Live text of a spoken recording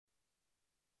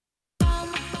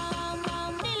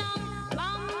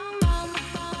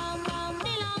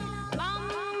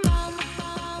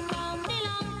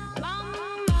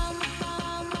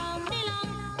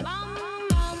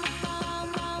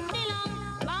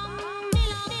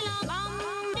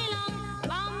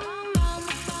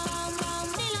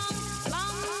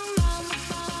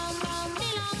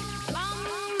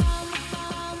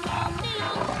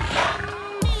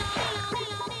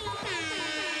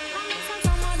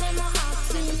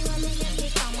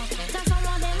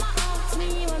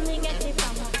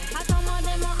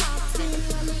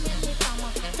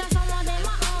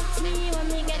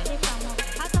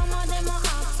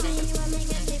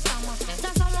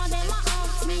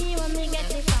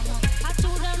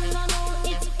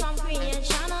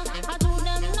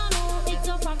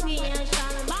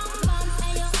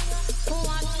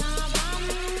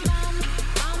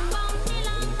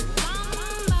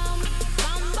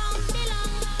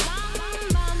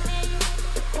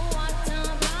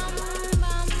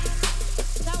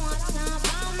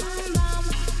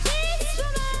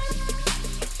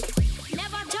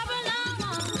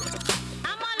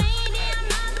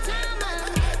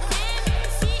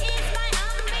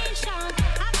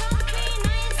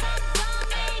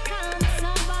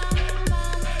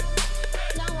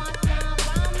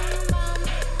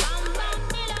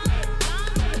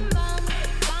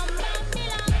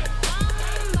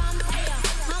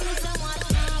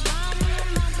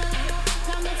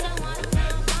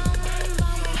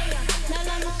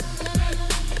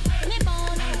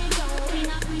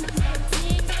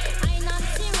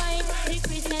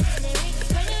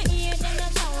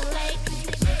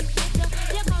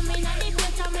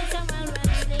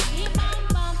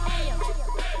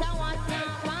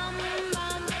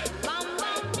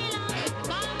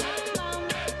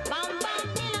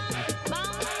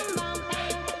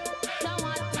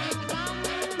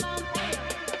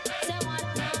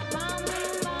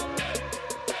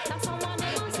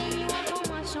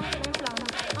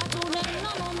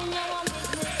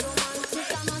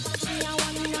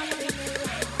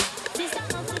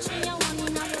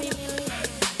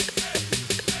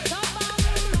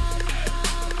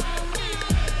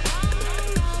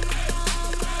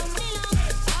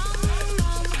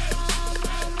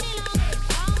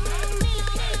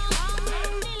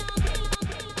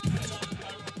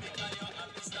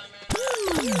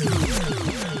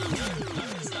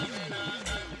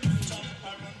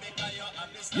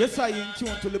Yes, I in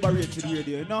tune to Liberated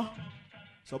Radio, you know?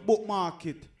 So bookmark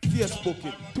it, Facebook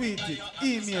it, tweet it,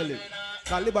 email it.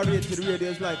 Cause Liberated Radio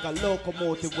is like a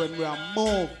locomotive when we are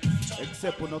moved,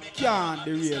 except we no can't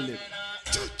derail it.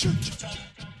 Liberated.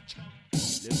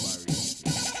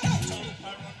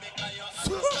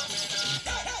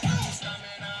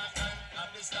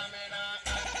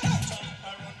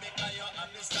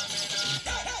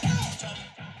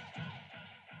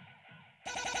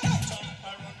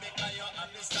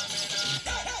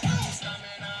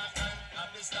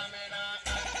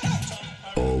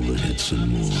 All the hits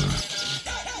and more.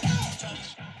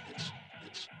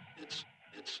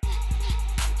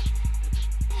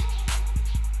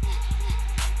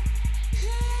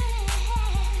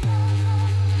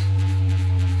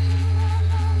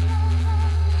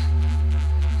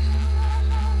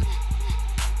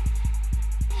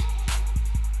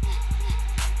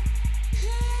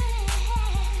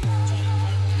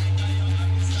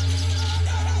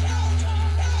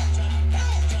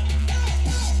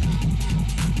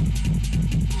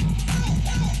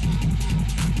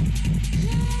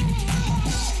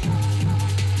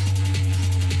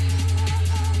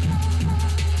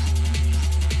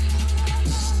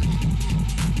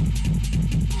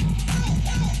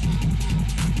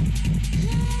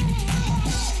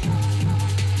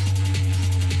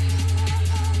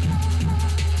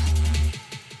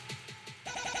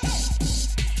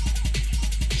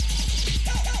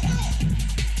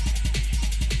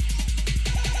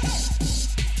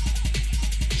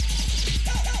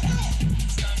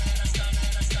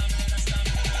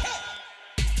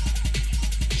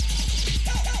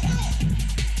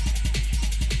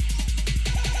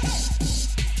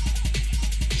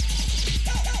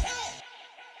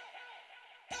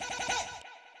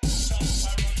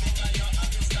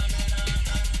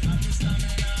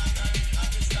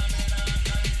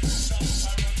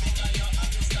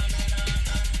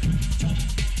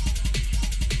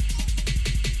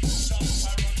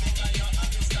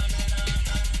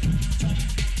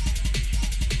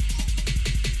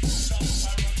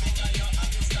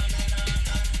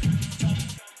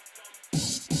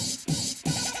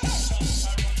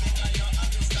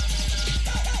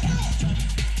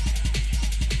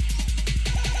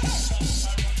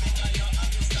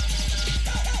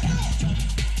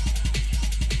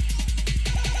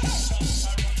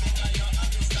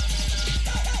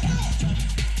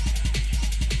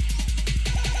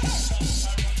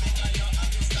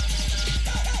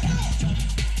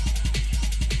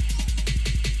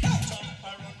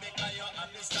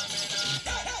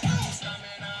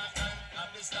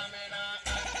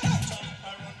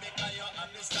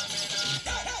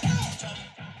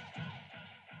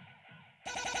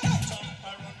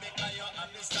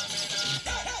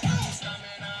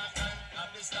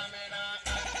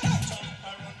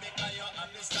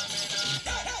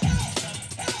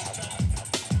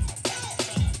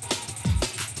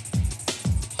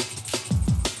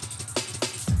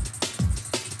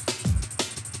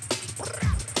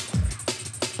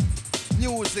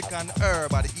 Music and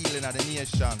herb are the healing of the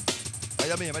nation.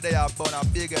 I mean, they have born a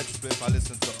big head split and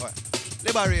listen to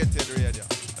Liberated Radio,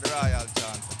 the Royal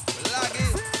Chant. Lag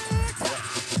it.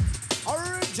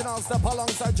 Original step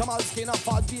alongside Jamal Skin and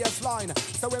Fat BS line.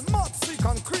 So we mad sick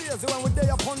and crazy when we day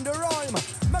upon the rhyme.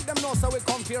 Make them know so we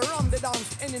come here ram the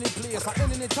dance in any place at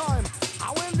any time.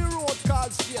 And when the road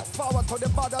calls straight forward to the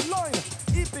borderline,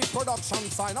 epic production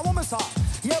sign. I want me say,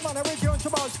 yeah man, I return to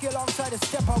Jamalski alongside the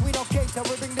stepper. We don't cater,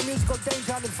 we bring the musical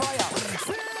danger and the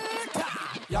fire.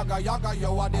 Yaga yaga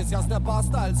yo, what is your stepper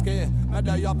style ski? Me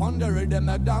day up on the rhythm,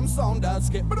 make them sound that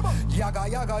ski. Yaga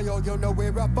yaga yo, you know we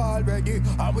rap already.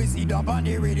 And we see the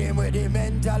body rhythm with the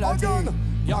mentality.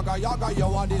 Yaga yaga yo,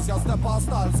 what is your stepper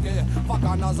style ski?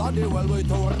 Fakanas are the well we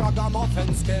to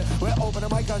ragamuffin ski. We open the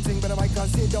mic and sing, but the mic and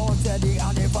sit down steady.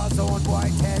 And if a sound boy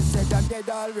test it, then dead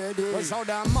already. We show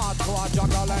them mad to a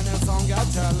juggle and a song get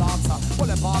jealous.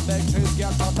 Well if our big trees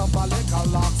get out of a liquor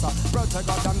locks. Protect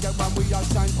us and get when we are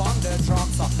shine from the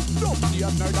trucks. Don't be a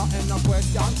murder in a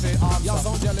question she asks. You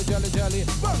sound jelly jelly jelly.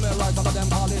 Well me right out of them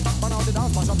calling. Burn out the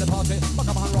dance, mash up the party.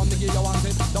 Back up and run the gear you want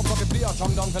it. Don't fucking play a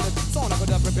chung down till it. Sound like we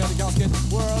done prepare the casket.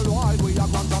 Worldwide we are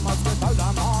going to must get all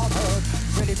them hearted.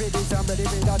 Ready for this time, ready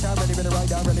for that time, ready for the right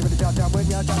time, ready for the that time. When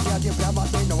you're done, you play my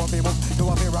thing. No one be move,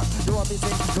 no one be rock, no one be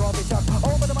sing, no one be talk.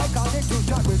 Over the mic, I'll take two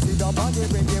shots. We see the body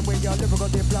bring in with your lyrical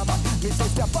diplomat. We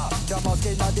say step up, the must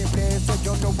get out the place. So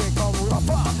you know we come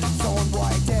rougher. Sound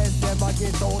boy test them and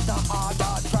get out the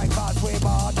harder. Try cause we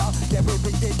harder, then we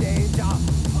bring the danger.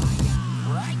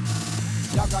 Right.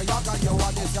 Yaga yaga yo,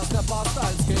 what is your step up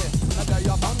style ski? And they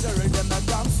up on the rhythm and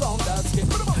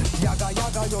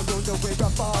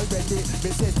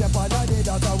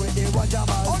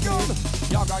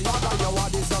yaga, yo,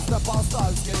 what is just the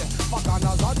pastalski?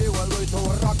 Bacanas are the well way to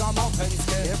ragamuffins.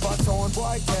 If a sound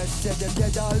boy test, say them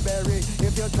dead alberry.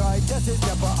 If you try, test it,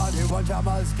 stepper, and you want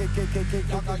Jamalski, kick.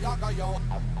 Yaga, yaga, yo,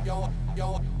 yaga,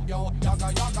 yaga, yo, yaga,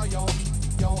 yaga, yo,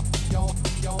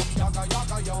 yaga,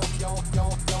 yaga, yo, yaga,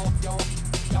 yaga,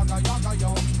 yo, yaga, yaga,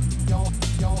 yo,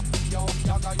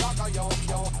 yaga,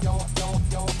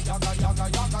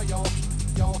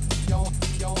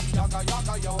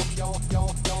 yaga, yo,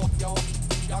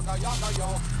 yaga, yaga, yo.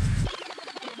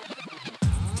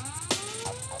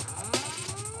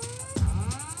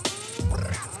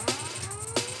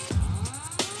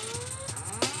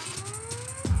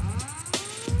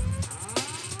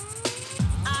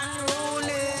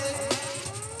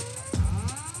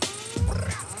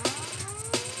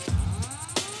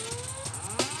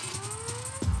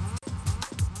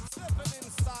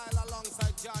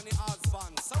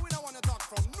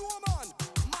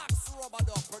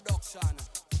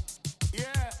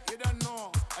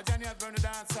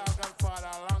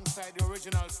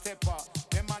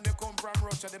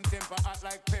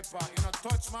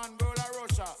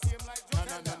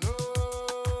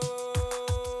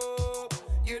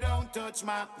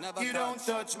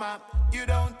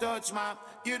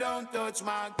 You don't touch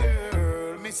my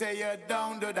girl. Me say you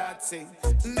don't do that thing.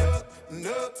 No.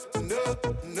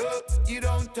 You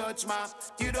don't touch my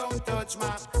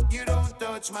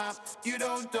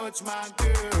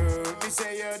girl. Me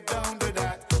say you don't do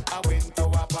that. I went to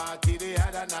a party the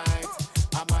other night.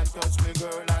 A man touch me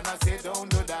girl and I say don't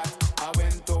do that. I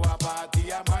went to a party,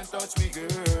 a man touch me girl.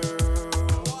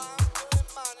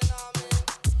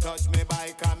 Touch me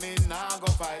bike and me nah go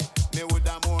fight. Me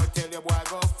woulda more tell you boy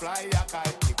go fly a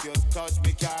kite. If you touch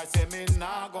me car, say me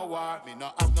nah go war. Me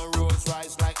no have no Rolls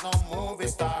Royce like no movie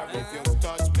star. If you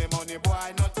touch me money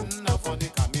boy, nothing no funny.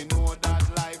 Cause me know that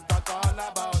life that all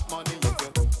about money. If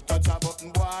you touch a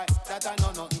button boy, that I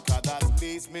know nothing. Cause at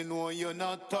least me know you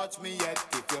not touch me yet.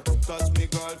 If you touch me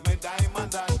girls, me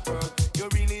diamonds and pearls. You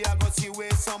really a go see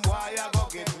where some boy a go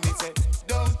get me. Say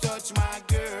don't touch my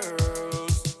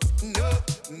girls. No.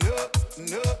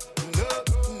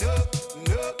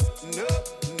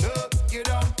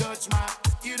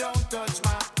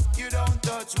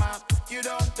 You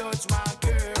don't touch my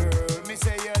girl. Me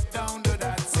say you don't do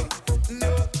that thing.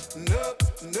 No.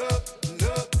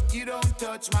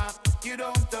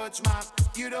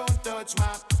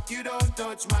 You don't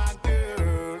touch my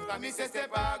girl. And me say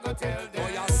step I go tell them.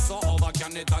 Boy, you so over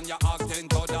can it and you acting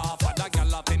to daft. The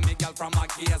girl up in me girl from a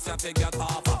case you figure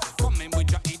tough. Come in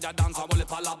with your either dance or will it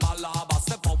palaba.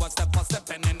 Step forward,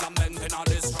 stepping in the menting of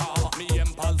this crowd. Me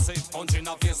impulsive, punching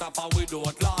a face off a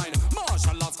without line.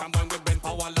 Martial arts can when we bend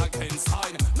power like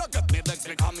Einstein. Not get me vex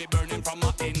because me burning from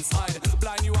my inside.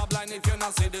 Blind you are blind if you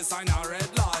not see the sign of red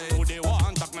light. Who they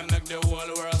want, talk me make the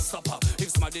whole world stop. If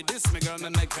somebody diss me girl, me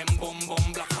make him boom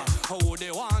black. Who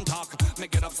they want talk, me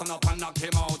get up, stand up and knock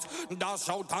him out. Dash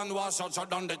out and wash out, shut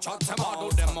down the chat him out. Do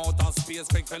them out of space,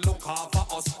 quick to look half for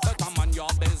us. Let a man your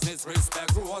business,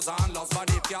 respect, rules and laws. But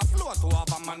if you float to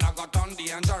have a man, I got on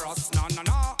dangerous. No.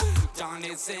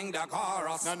 Johnny sing the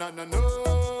chorus. No.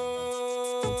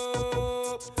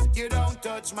 You don't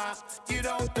touch my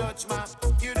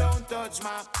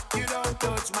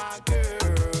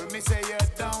girl. Me say you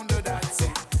don't do that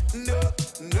thing. No.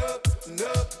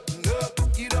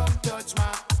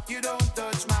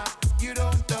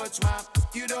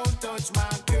 You don't touch my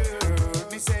girl.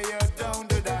 Me say you don't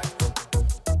do that.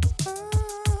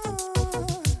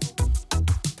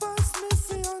 Pass me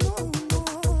say I know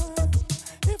more.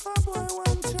 If a boy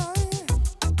want try,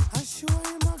 I show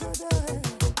him I go die.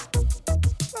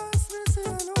 Pass me say I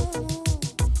know more.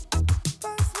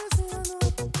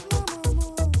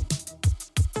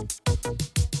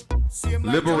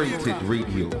 Liberated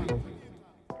Radio.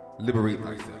 Liberate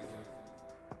thyself.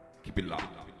 Keep it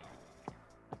locked.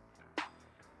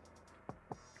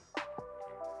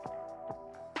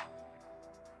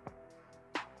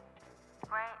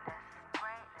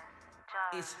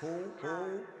 It's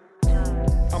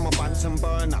I'm a Bunsen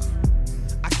burner.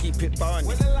 I keep it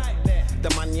burning. The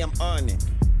money I'm earning.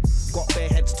 Got bare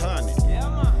heads turning.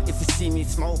 If you see me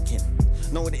smoking,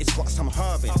 know that it's got some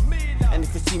herb in. And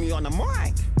if you see me on the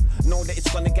mic, know that it's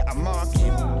gonna get a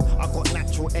marking. I got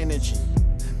natural energy.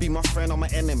 Be my friend or my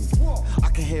enemy. I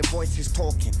can hear voices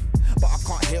talking, but I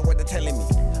can't hear what they're telling me.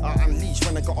 I unleash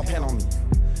when I got a pen on me,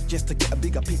 just to get a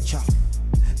bigger picture.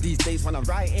 These days when I'm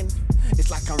writing, it's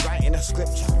like I'm writing a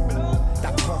scripture.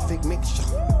 That perfect mixture.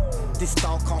 This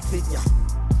style can't fit ya.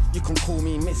 You can call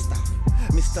me Mr.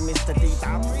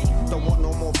 D-Double. Don't want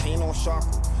no more pain or struggle.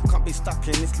 Can't be stuck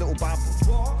in this little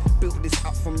bubble. Built this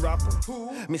up from rubble.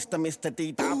 Mr.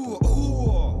 D-Double.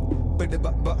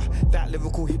 But that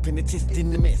lyrical hypnotist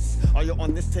in the mess. Are you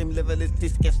on the same level as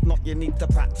this? Guess not, you need to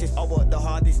practice. I work the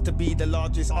hardest to be the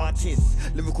largest artist.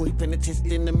 Lyrical hypnotist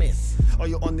in the mess. Are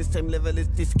you on the same level as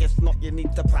this? Guess not, you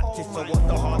need to practice. I work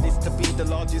the hardest to be the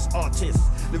largest artist.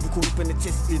 Lyrical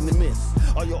hypnotist in the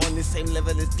mess. Are you on the same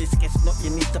level as this? Guess not, you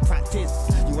need to practice.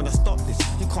 You wanna stop this?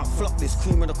 You can't flop this.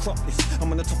 Cream of the crop this.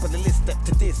 I'm on the top of the list, step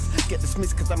to this. Get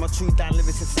dismissed cause I'm a true down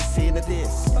lyricist, seeing of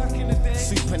this. Back in the day.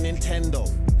 Super Nintendo.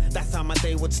 That's how my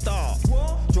day would start.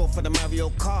 Draw for the Mario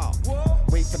Kart.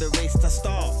 Wait for the race to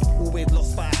start. Always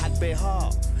lost but I had bare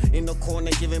heart. In the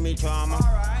corner giving me drama.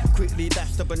 Quickly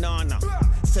dash the banana.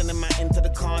 Send a man into the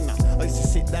corner. I used to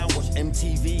sit down, watch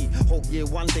MTV. Hope yeah,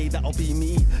 one day that'll be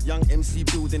me. Young MC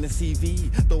building a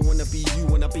CV. Don't wanna be you,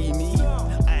 wanna be me.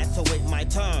 I had to wait my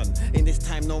turn. In this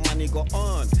time no money got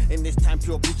earned. In this time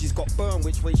pure bridges got burned.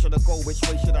 Which way should I go, which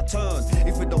way should I turn?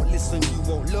 If you don't listen you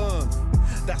won't learn.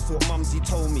 That's what Mumsy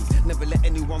told me. Never let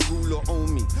anyone rule or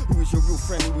own me. Who is your real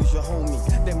friend, who is your homie?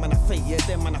 Them man are fake, yeah,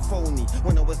 them man are phony.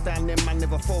 When I was down, them man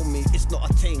never phoned me. It's not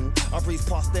a thing. I breeze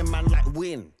past them man like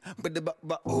win. But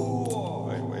ooh.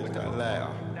 Wait, look at that.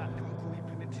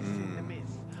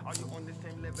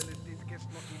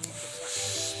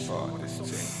 Fuck this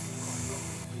thing.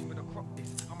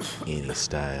 Any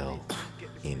style,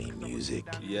 any music,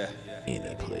 Yeah.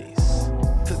 any place.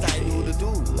 Cause I do the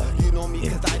do. You know me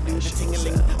cause I do the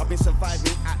ting-a-ling. I've been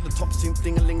surviving at the top since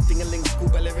ding-a-ling, ding-a-ling. School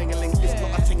bell ring-a-ling. It's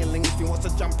not a ting-a-ling. If he wants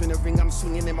to jump in the ring, I'm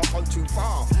swinging him up on too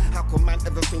far. How can man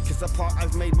ever think it's a part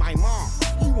I've made my mark?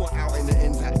 You want out in the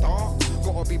ends at dark.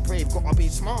 Gotta be brave, gotta be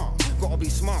smart. Gotta be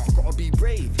smart, gotta be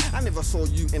brave. I never saw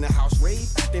you in a house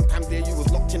rave. Them time there you was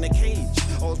locked in a cage.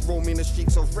 I was roaming the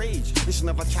streets of rage. It's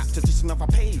another chapter, just another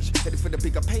page. Headed for the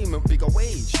bigger payment, bigger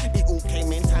wage. It all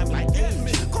came in time like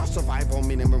age. Can't survive on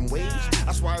minimum wage.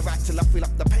 That's why I write till I fill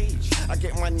up the page. I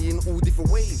get money in all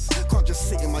different ways. Can't just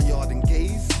sit in my yard and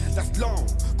gaze. That's long.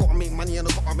 Gotta make money and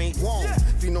I gotta make one.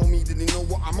 If you know me, then you know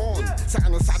what I'm on. Sat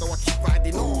on the saddle, I keep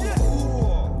riding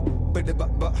on. But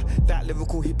that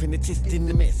lyrical hypnotist in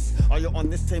the mess. Are you on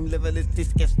the same level as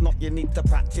this? Guess not, you need to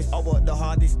practice. I work the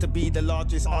hardest to be the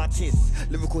largest artist.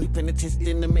 Lyrical hypnotist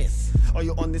in the mess. Are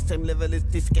you on the same level as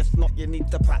this? Guess not, you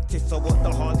need to practice. I work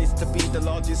the hardest to be the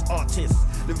largest artist.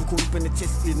 Lyrical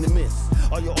hypnotist in the mess.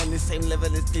 Are you on the same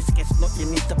level as this? Guess not, you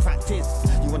need to practice.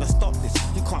 You wanna stop this?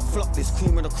 You can't flop this.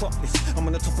 Cream of the crop this. I'm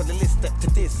on the top of the list, step to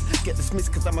this. Get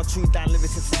dismissed cause I'm a true down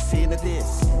lyricist, seeing of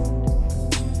this.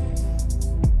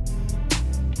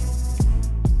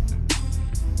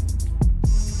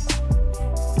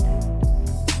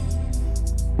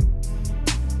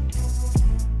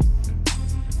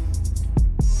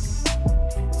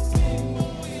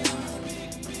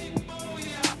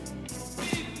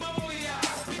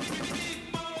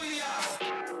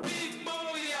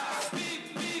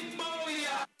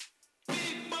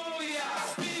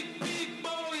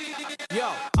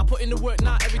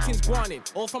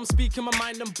 All from speaking my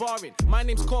mind and barring. My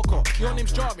name's Coco, your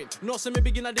name's Jarvin. No, so me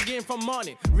begin at the game from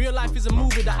morning. Real life is a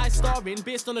movie that I star in.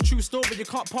 Based on a true story, you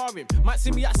can't par him. Might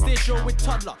see me at stage show with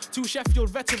toddler. 2 Sheffield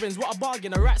veterans, what a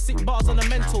bargain. A rat 6 bars on a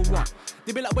mental one.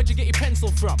 They be like, where'd you get your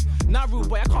pencil from? Nah, rude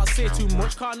boy, I can't say too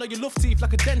much. Cause I know you love teeth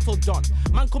like a dental don.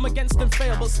 Man come against and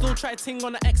fail, but still try ting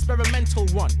on an experimental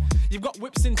one. You've got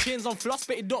whips and chains on floss,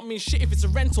 but it don't mean shit if it's a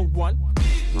rental one.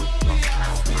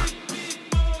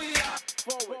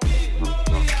 Forward.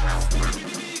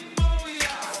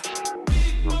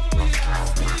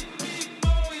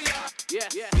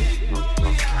 Yeah.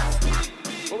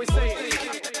 What we saying?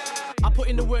 I put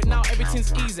in the work now,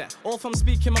 everything's easy. All from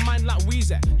speaking my mind like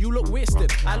Weezer. You look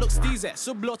wasted, I look steezy.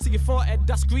 Sub-blow to your forehead,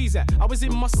 that's greasy. I was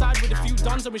in my side with a few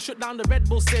dons and we shut down the Red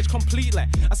Bull stage completely.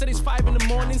 I said it's 5 in the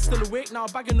morning, still awake. Now a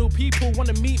bag of new people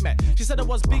wanna meet me. She said I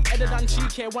was big-headed and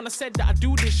cheeky. When I said that I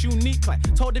do this uniquely.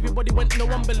 Told everybody when no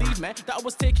one believed me that I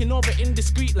was taking over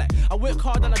indiscreetly. I work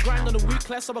hard and I grind on the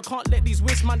weekly, so I can't let these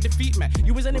waste man defeat me.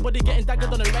 You was anybody getting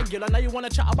daggered on a regular, now you wanna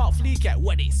chat about Fleek.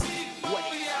 What is?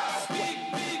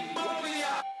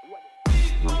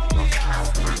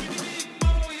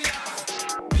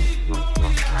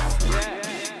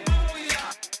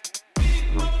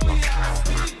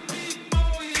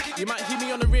 You might hear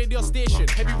me on the radio station,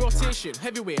 heavy rotation,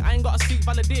 heavyweight, I ain't gotta seek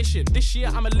validation. This year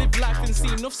I'ma live life and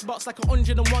see enough spots like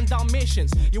 101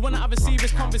 Dalmatians. You wanna have a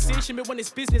serious conversation, but when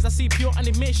it's business I see pure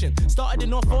animation. Started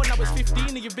in 04, now it's 15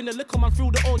 and you've been a little man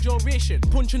through the whole duration.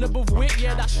 Punching above weight,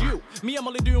 yeah that's you. Me, I'm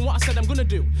only doing what I said I'm gonna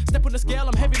do. Step on the scale,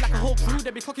 I'm heavy like a whole crew.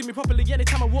 They be clocking me properly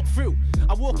anytime I walk through.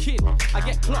 I walk in, I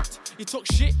get clocked. You talk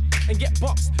shit and get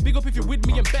boxed. Big up if you're with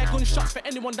me and bear gunshots for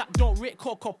anyone that don't rate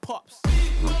Coco Pops.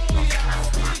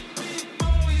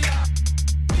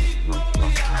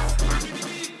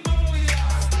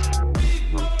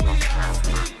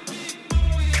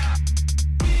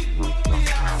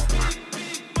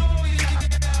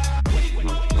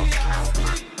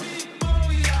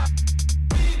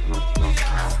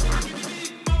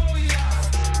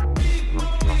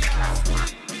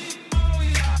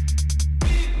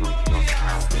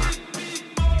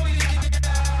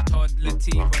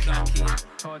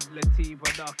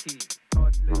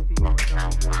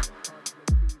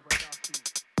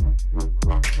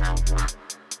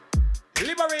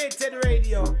 Liberated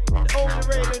Radio, the only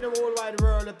radio in the whole wide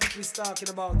world that people is talking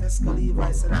about.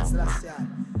 Escaliva, Celestial.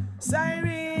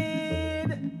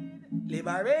 Siren,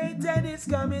 liberated is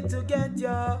coming to get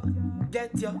you.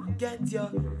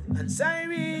 And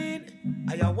Siren,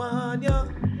 I want you.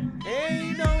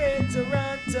 Ain't no way to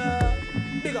run to.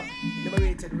 Big up,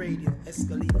 Liberated Radio,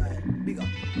 Escaliva, big up.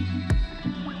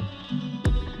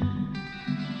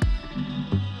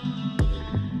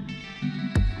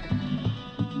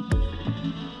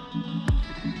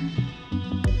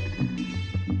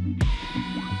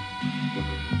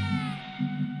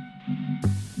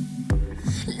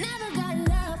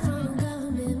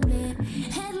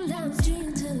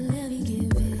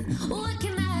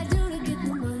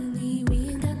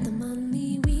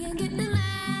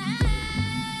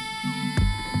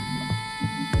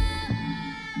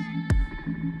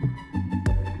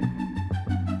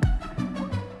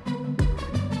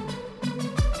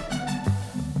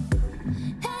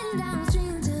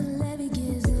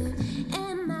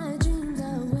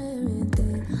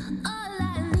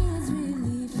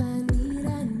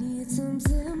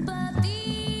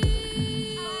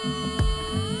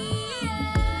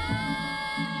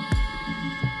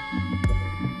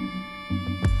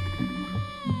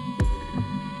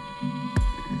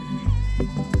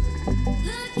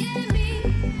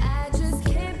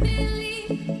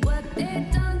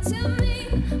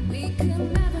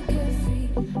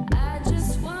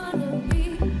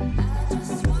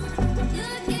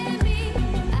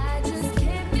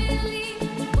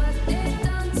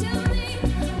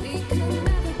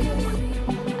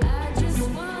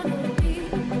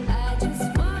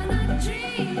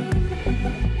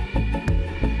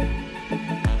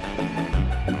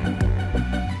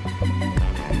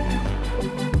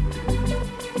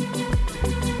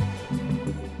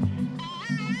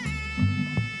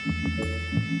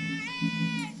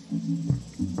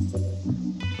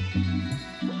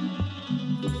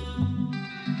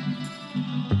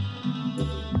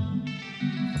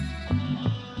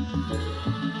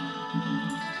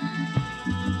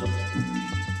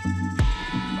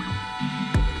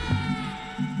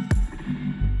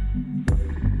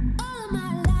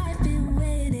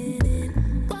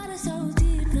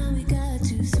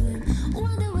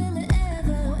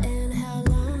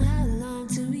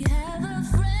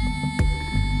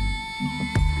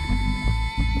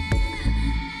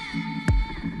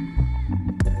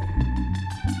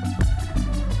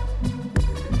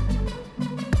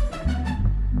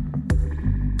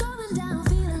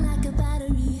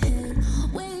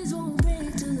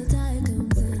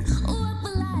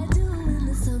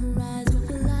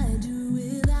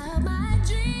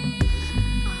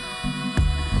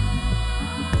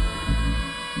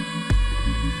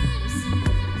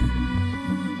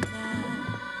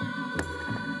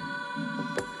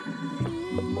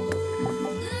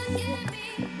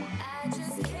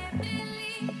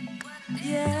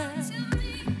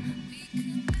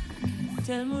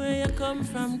 Tell me where you come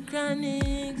from,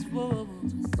 Chronixx. Whoa.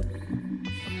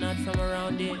 I'm not from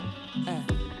around here.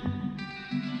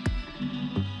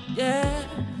 Yeah,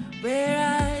 where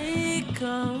I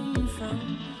come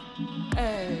from.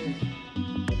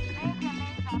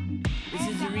 This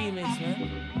is the remix,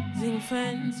 man. Zing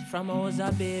fans from I was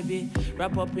a baby.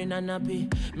 Wrap up in a nappy.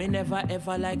 Me never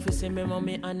ever like to see me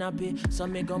mommy unhappy. So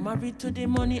me go married to the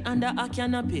money under a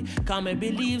canopy. Can me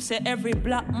believe say every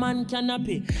black man can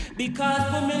happy.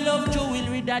 Because when me love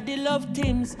jewelry, daddy love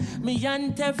things. Me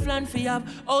and Teflon fi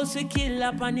have house we kill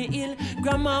up on the hill.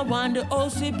 Grandma want the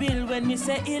house we build. When me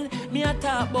say ill, me a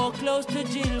talk about close to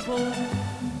jail.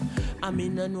 I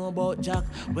mean, I know about Jack.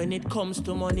 When it comes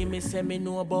to money, me say me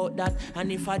know about that.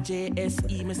 And if I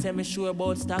JSE, me say me sure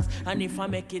about stocks. And if I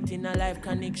make it in a life,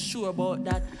 Chronixx sure about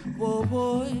that. Whoa,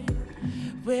 boy,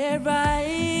 where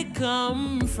I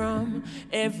come from,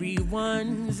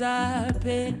 everyone's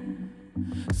happy.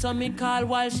 So me call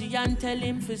Walshy and tell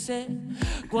him for say,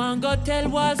 go and go tell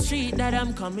Wall Street that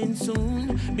I'm coming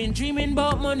soon. Been dreaming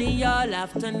about money all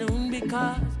afternoon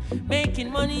because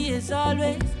making money is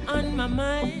always on my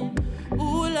mind.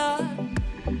 Ooh Lord,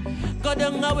 go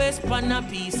down a west pan a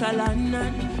piece of land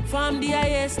and farm the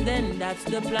highest, then that's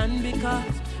the plan because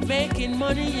Making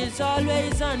money is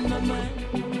always on my mind.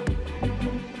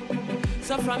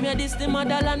 So from your this the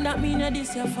motherland, that mean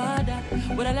this your father.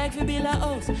 Would I like to build a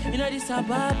house, you know this a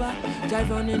barber. Drive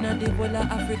round in the whole of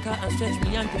Africa and stretch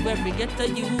me until where we get the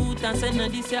youth and send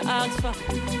this your ask for.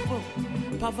 Oh.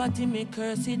 Poverty me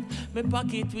curse it, me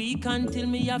pocket weak until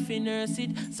me have to nurse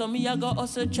it. So me a go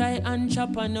also try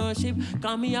entrepreneurship,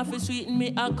 cause me have to sweeten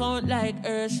me account like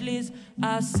Hershey's.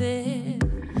 I said,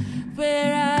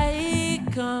 where I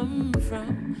come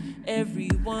from,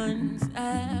 everyone's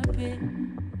happy.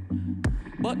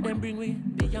 But them bring we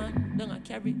beyond, don't I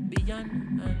carry beyond.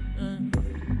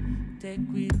 Take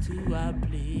we to a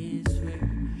place where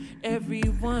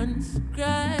everyone's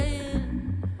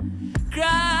crying,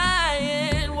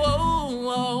 whoa,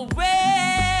 whoa.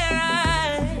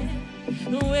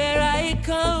 Where I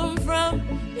come from,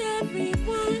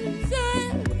 everyone's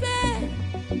happy.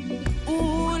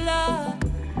 Ooh Lord,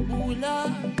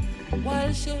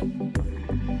 while show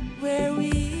where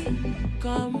we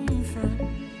come from,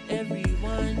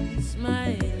 everyone's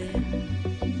smiling.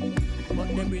 But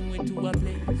they bring me to a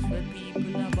place where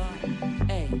people are bad.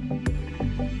 Hey.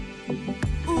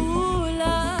 Ooh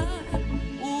Lord.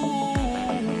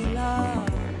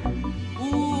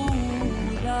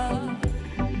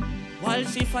 While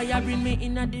she fire bring me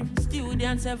in a the studio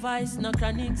and say voice no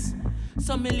chronics.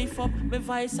 So me lift up my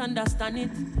voice, understand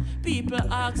it. People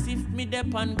ask if me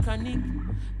dep on chronic.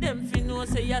 Them fi know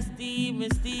say ya steam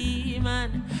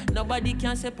and nobody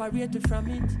can separate you from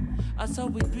it. I saw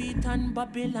we do it and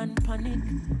Babylon panic.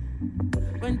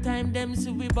 When time them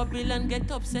see we Babylon get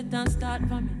upset and start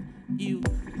vomit. You.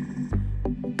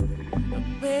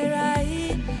 Where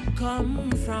I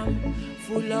come from,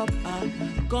 full up a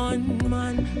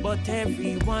gunman, but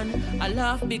everyone I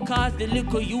laugh because the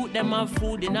little youth them have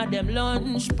food in a them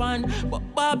lunch pan. But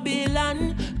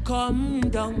Babylon come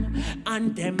down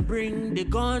and them bring the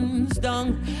guns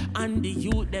down, and the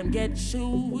youth them get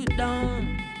shoot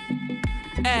down.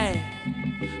 Hey.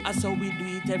 That's how we do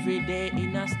it every day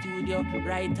in a studio,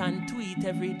 write and tweet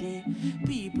every day.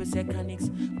 People say chronics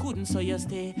couldn't so you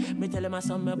stay. Me tell them I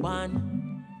saw me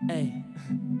born. Hey.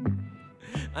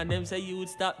 And them say you'd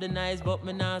stop the noise, but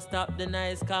me not stop the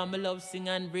noise. Cause me love sing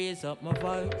and raise up my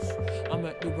voice. I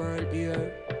make the world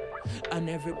hear, and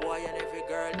every boy and every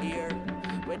girl hear.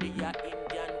 Whether you're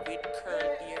Indian with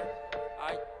curl hair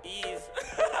or ease.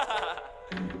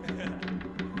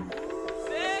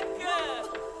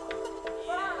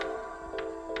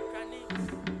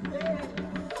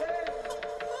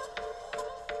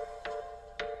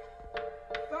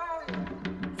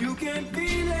 You can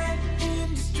feel it in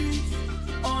the streets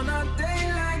on a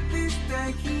day like this.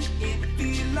 The heat, it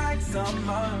feel like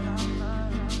summer.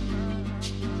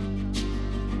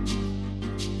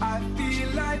 I feel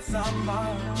like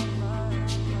summer.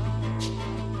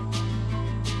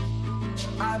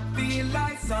 I feel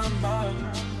like summer.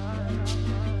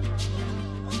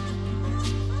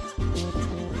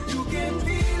 You can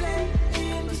feel it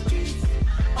in the streets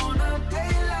on a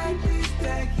day like this.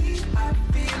 The heat, I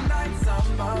feel like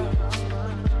summer.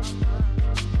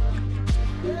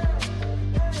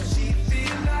 She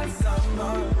feel like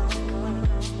summer.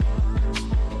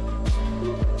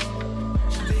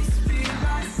 This feel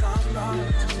like summer.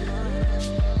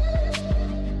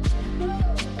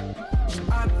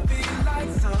 I feel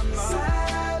like summer.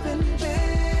 7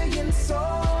 days.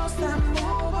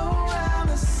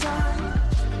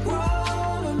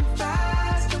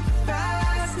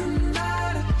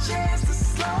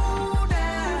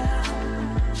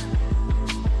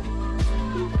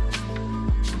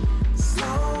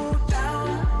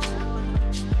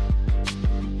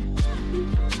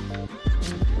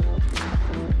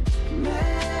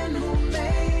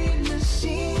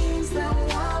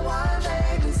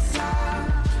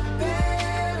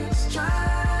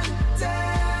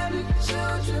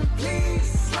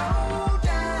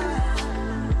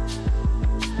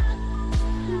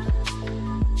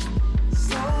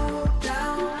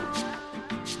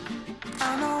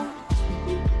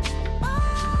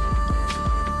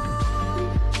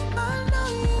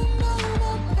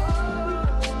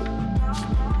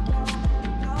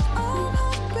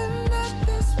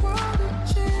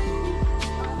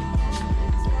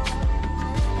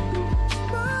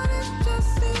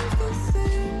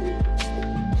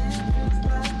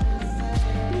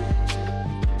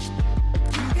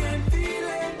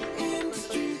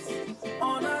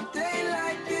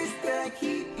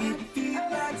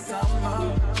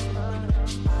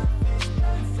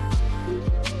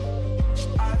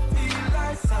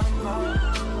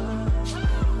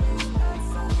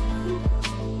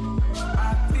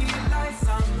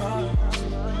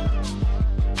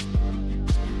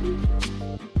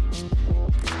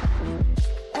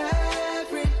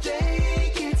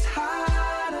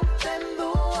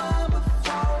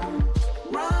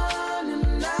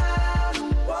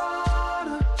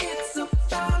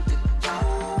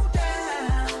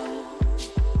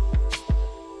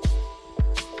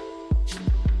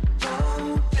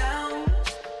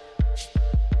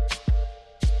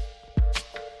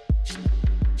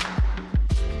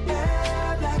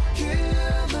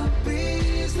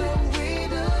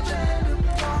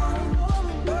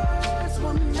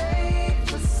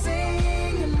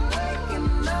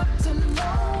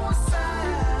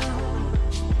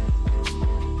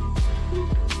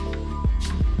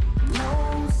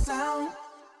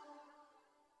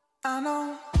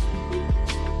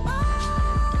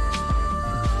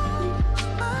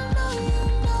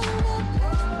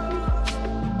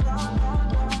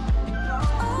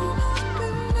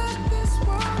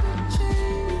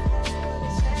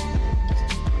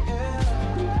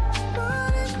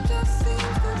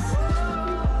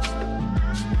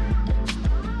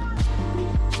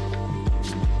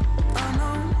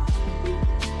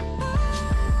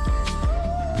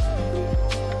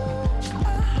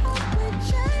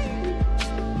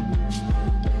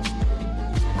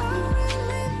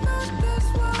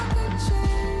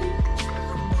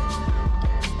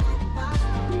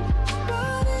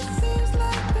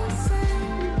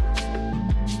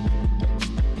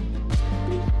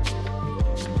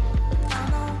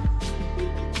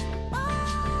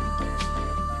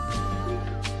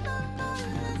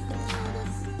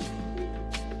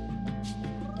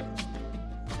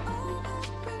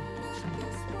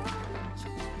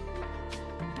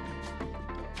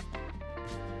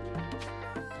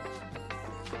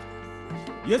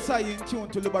 Yes, I in tune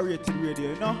to Liberated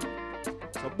Radio, you know?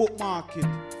 So bookmark it,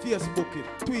 Facebook it,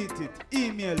 tweet it,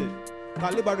 email it.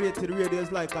 Cause Liberated Radio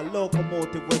is like a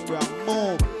locomotive when we are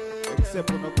move.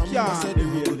 Except when we can't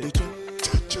derail it.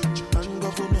 And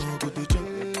governor go the jump,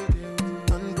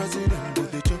 and president go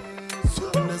the jump.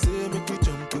 When I say make we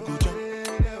jump, we go jump.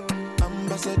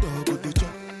 Ambassador go the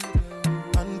jump,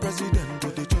 and president go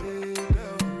the jump,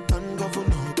 and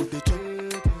governor go the jump.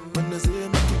 When I say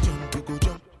make we jump, we go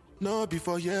jump. No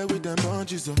before here with them on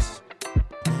Jesus.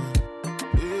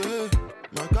 Yeah,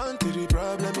 my country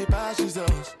problem it passes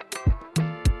us.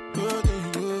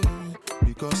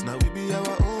 Because now we be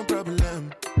our own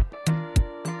problem.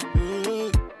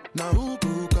 Now who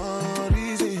can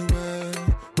reason well.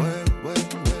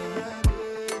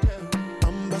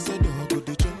 Ambassador go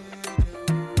the jump,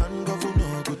 and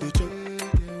governor go the jump,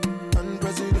 and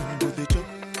president go the jump.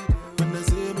 When I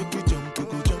say make we jump, we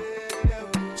go jump.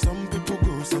 Some people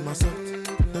go somersault.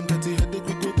 Them dirty headache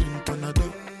we go drink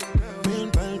Panadol.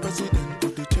 Meanwhile president go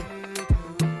the jump,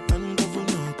 and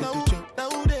governor go the jump. Now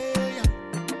they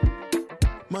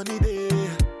money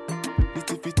there, the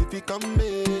tiffy come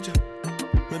major.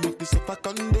 We make the suffer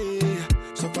Conde,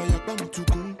 suffer yakam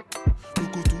tukun,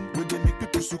 tukutun. We they make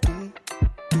people sukun,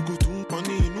 tukutun.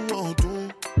 Money no one do,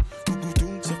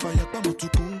 tukutun. Suffer yakam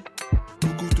tukun,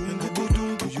 tukutun.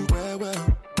 Tukutun do you well,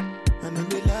 and then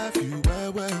they laugh you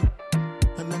well,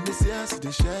 and then they say I see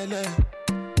the shell.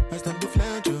 As them they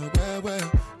flange you well,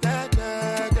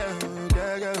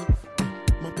 girl.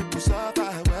 My people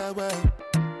suffer well.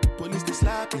 Police they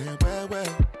slap them well.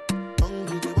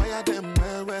 Hungry they wire them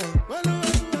well.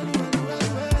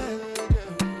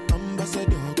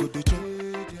 Ambassador go the jump,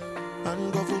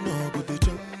 and governor go the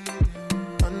jump,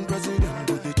 and president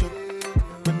go the jump.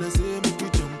 When they say make we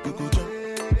jump, we go jump.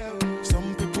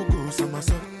 Some people go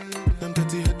somersault. Them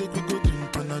dirty headache we go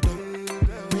drink Panadol.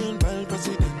 Meanwhile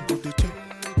president go the jump,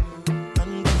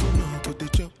 and governor go the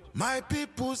jump. My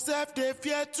people self they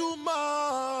fear too much.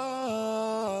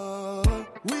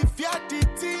 We fear the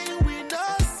thing we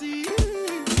not see.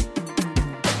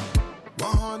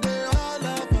 One day all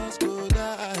of us go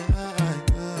die.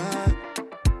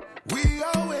 We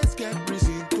always get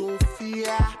reason to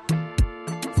fear.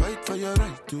 Fight for your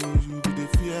right to you go the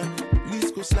fear.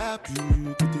 Police go slap you,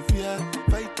 you go the fear.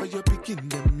 Fight for your picking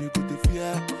them, you go the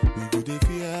fear. We go the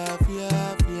fear.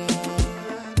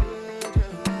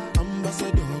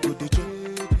 Ambassador go the jump,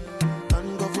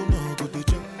 and governor go the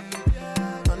jump,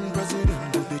 and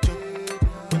president go the jump.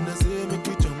 When I say make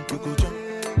we jump, we go jump.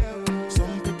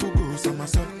 Some people go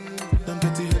somersault. Them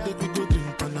dirty headache we go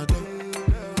drink Panadol.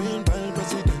 Meanwhile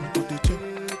president go the jump,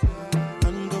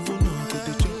 and governor go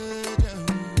the jump.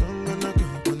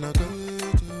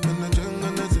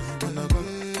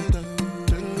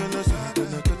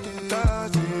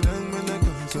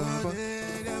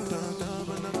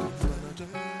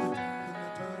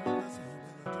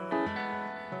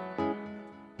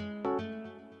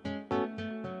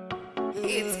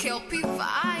 It's Kelpie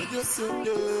Vibes.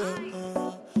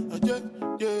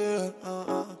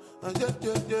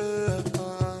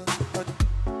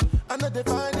 I know they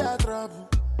find their trouble.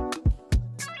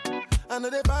 I know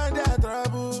they find their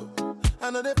trouble. I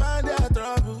know they find their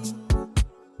trouble.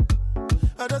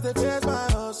 I just they face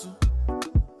my hustle.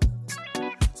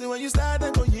 See when you start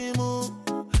they go you move,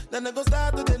 then they go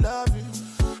start to they love you.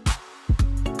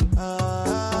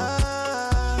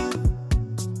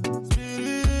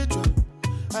 Spiritual,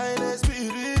 highly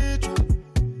spiritual.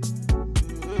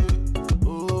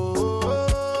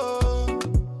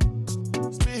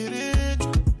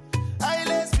 Spiritual,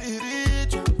 highly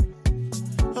spiritual.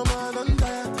 I'm on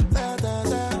da.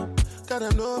 Cause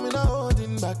them know me not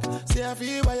holding back. See I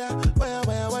feel wire.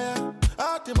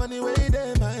 All the money way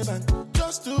they my bank.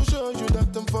 Just to show you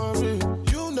that I'm for real.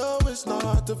 You know it's not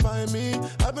hard to find me.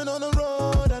 I've been on the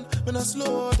road and when I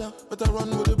slow down, but I run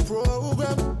with the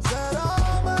program. Said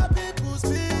all my people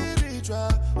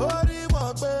spiritual. Ori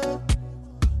wakbe,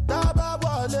 Taba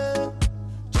wale,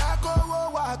 Jacko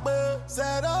wakbe.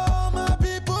 Said all my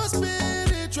people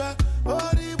spiritual.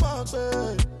 Ori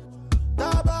wakbe,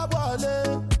 Taba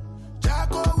wale,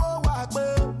 Jacko wakbe.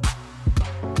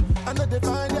 I know they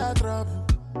find their trouble.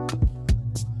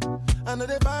 I know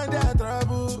they find their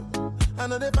trouble. I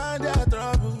know they find their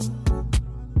trouble.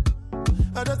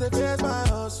 I just they face my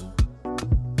hustle.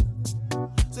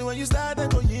 See when you start they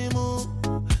go you move,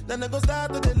 then they go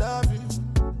start to they love you.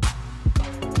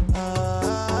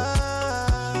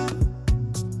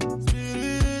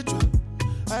 Spiritual,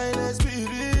 highly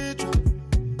spiritual.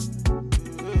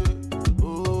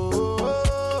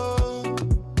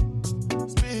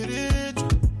 Spiritual,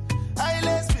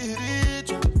 highly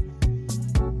spiritual.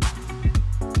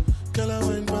 Girl, I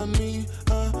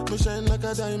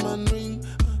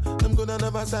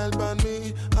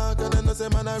know say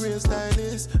man a real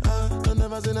stylist. I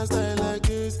never seen a style like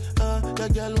this. The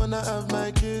girl wanna have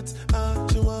my kids.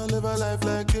 She wanna live a life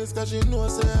like this, cause she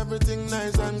knows say everything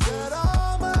nice and good.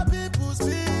 All my people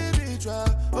spiritual.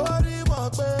 Ori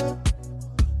Mokbe,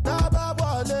 Taba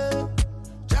Wale,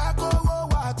 Jacko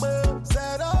Wakbe.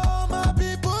 Said all my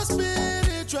people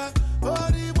spiritual.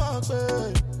 Ori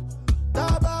Mokbe,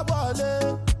 Taba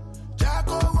Wale,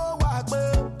 Jacko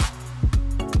Wakbe.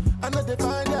 I know they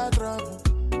find their trouble.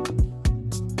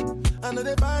 I know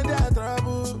they find their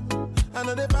trouble. I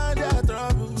know they find their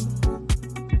trouble.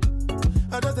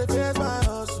 I just they face my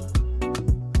hustle.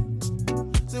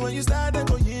 See when you start they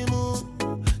go you move,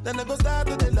 then they go start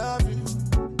to they love you.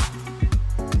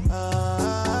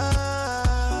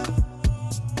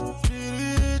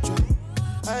 Spiritual,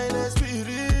 I know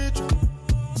spiritual.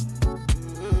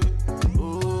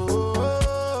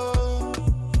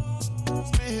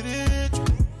 Spiritual,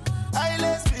 I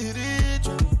know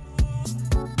spiritual.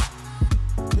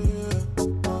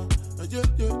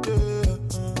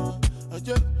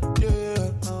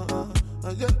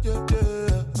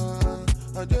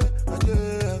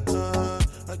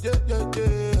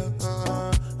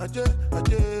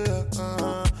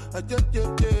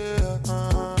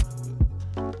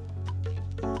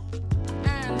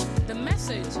 And the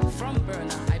message from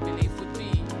Burner, I believe, would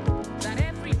be that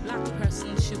every black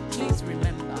person should please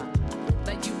remember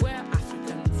that you were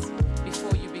Africans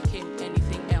before you became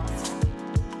anything else.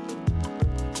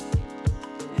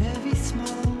 Heavy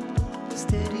smoke,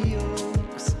 steady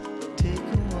oaks, take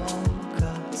a walk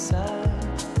outside.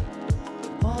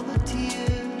 All the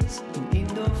tears and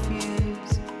indoor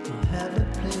fears will have a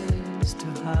place to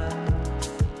hide.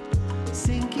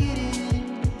 Sink it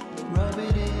in, rub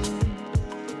it in,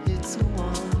 it's a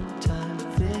one-time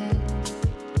thing.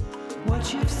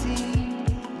 What you've seen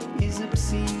is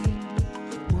obscene,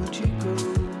 would you go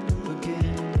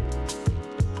again?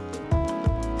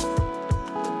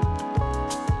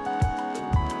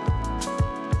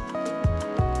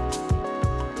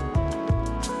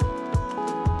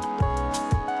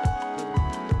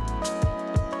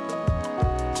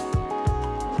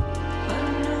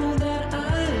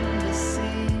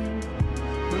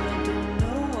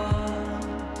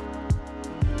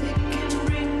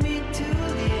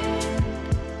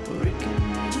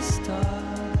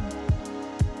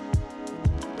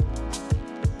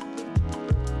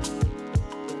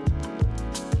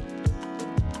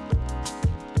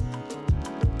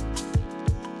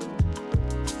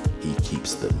 He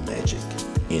keeps the magic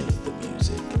in the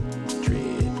music.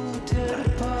 Dread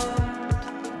Night.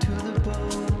 To the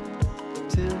bone,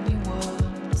 tell me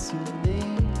what's your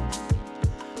name.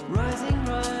 Rising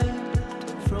right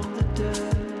from the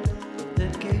dirt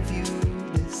that gave you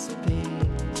this pain.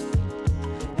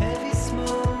 Heavy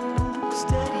smoke,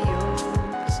 steady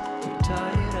oaks,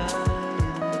 retired I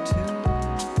am too.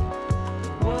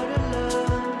 What a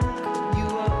luck you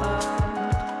are out,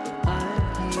 I'm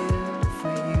here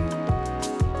for you.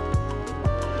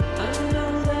 I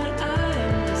know that I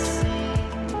am the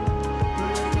same,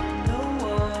 but I don't know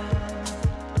why.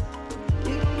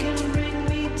 It can bring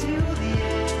me to the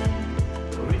end,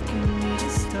 or it can be a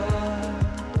start.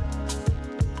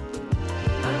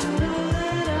 I know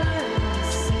that I am the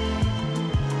same,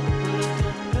 but I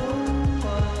don't know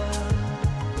why.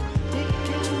 It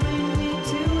can bring me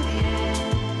to the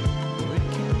end, or it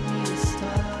can be a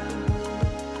start.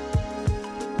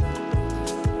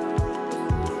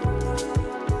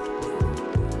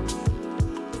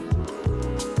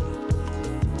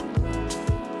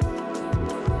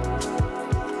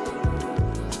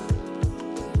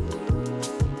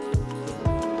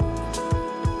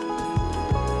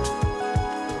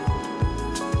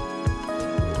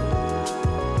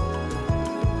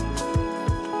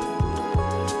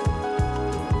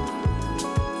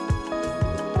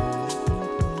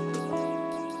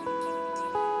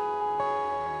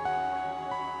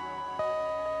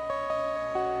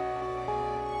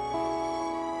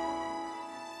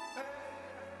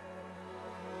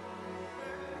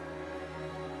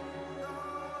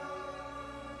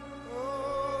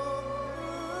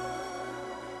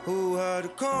 Who heard a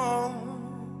call?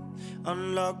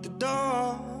 Unlocked the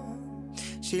door.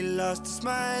 She lost a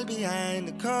smile behind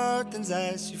the curtains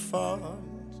as she falls.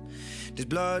 There's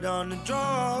blood on the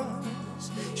drawers.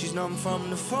 She's numb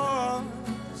from the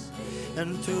force.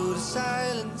 And through the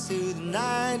silence, through the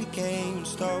night, he came and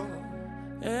stole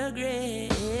her grace.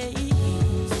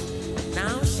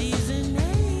 Now she's an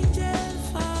angel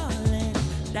falling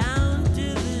down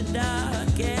to the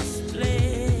darkest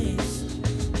place.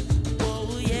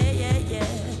 Oh yeah, yeah, yeah.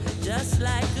 Just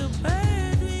like a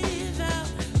bird without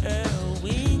her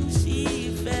wings, she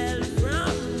fell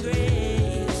from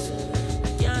grace.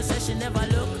 never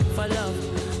look for love,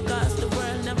 cause the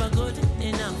world never good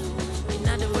enough. In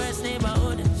the worst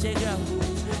neighborhood, she grew,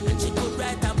 and she could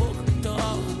write a book to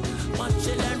all. What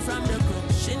she learned from the cook,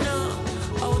 she know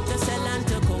how to sell and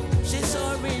to cook. She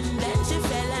soaring, then she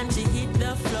fell and she hit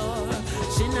the floor.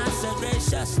 She not so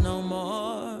gracious no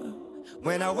more.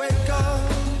 When I wake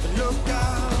up and look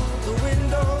out the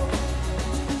window,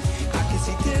 I can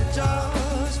see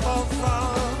teardrops fall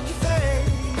from your face.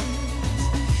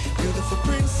 Beautiful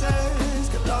princess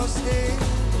got lost in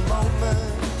the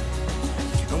moment.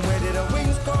 And where did her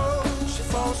wings go? She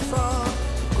falls from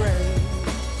the grave.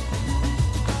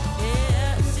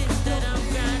 Yeah, sister don't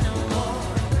cry no more.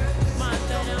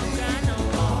 Mother don't cry no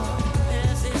more.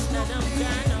 Yeah, sister don't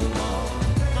cry no more.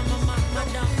 Mama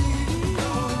don't.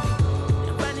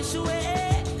 Vanish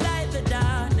away like the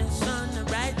darkness on the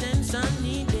bright and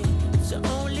sunny day. It's the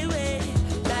only way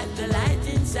that the light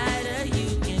inside of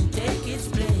you can take its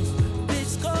place.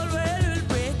 This cold world will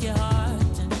break your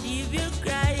heart and leave you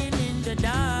crying in the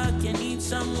dark. You need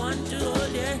someone to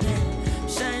hold your hand,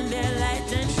 shine their light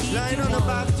and keep She's lying you on the warm.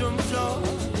 bathroom floor.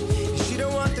 She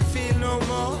don't want to feel no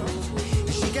more.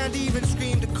 She can't even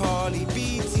scream to call. He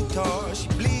beats, he tore. She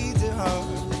bleeds, it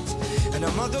hurts. And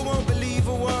her mother won't believe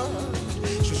a word.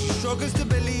 So she struggles to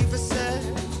believe herself.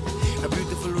 A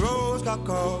beautiful rose got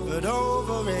covered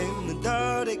over in the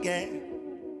dirt again.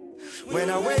 When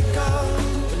I wake up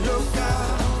and look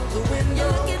out the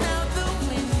window,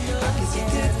 I can see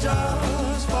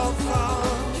teardrops fall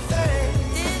from your face.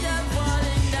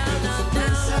 Beautiful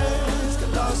princess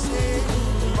got lost in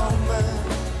the moment.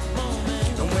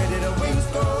 And where did her wings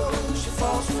go? She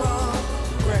falls from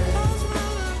the grave.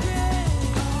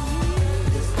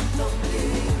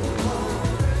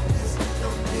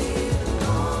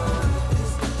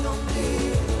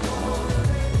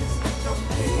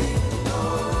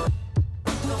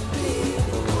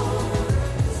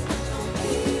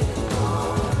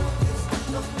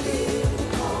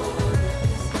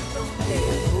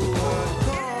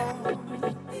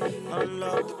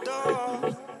 Unlock the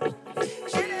door.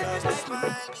 She loves to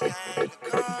smile behind the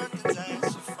curtains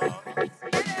as she falls.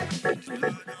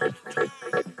 Blood on the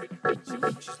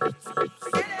door. She's looking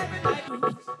for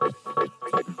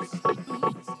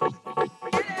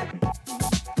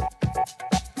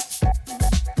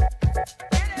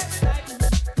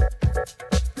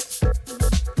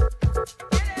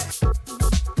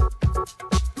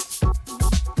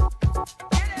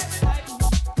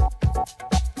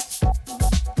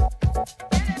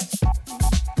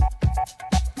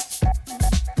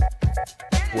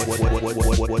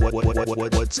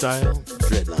What style?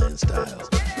 Dreadline style.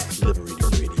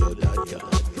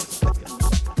 LiberatingRadio.com.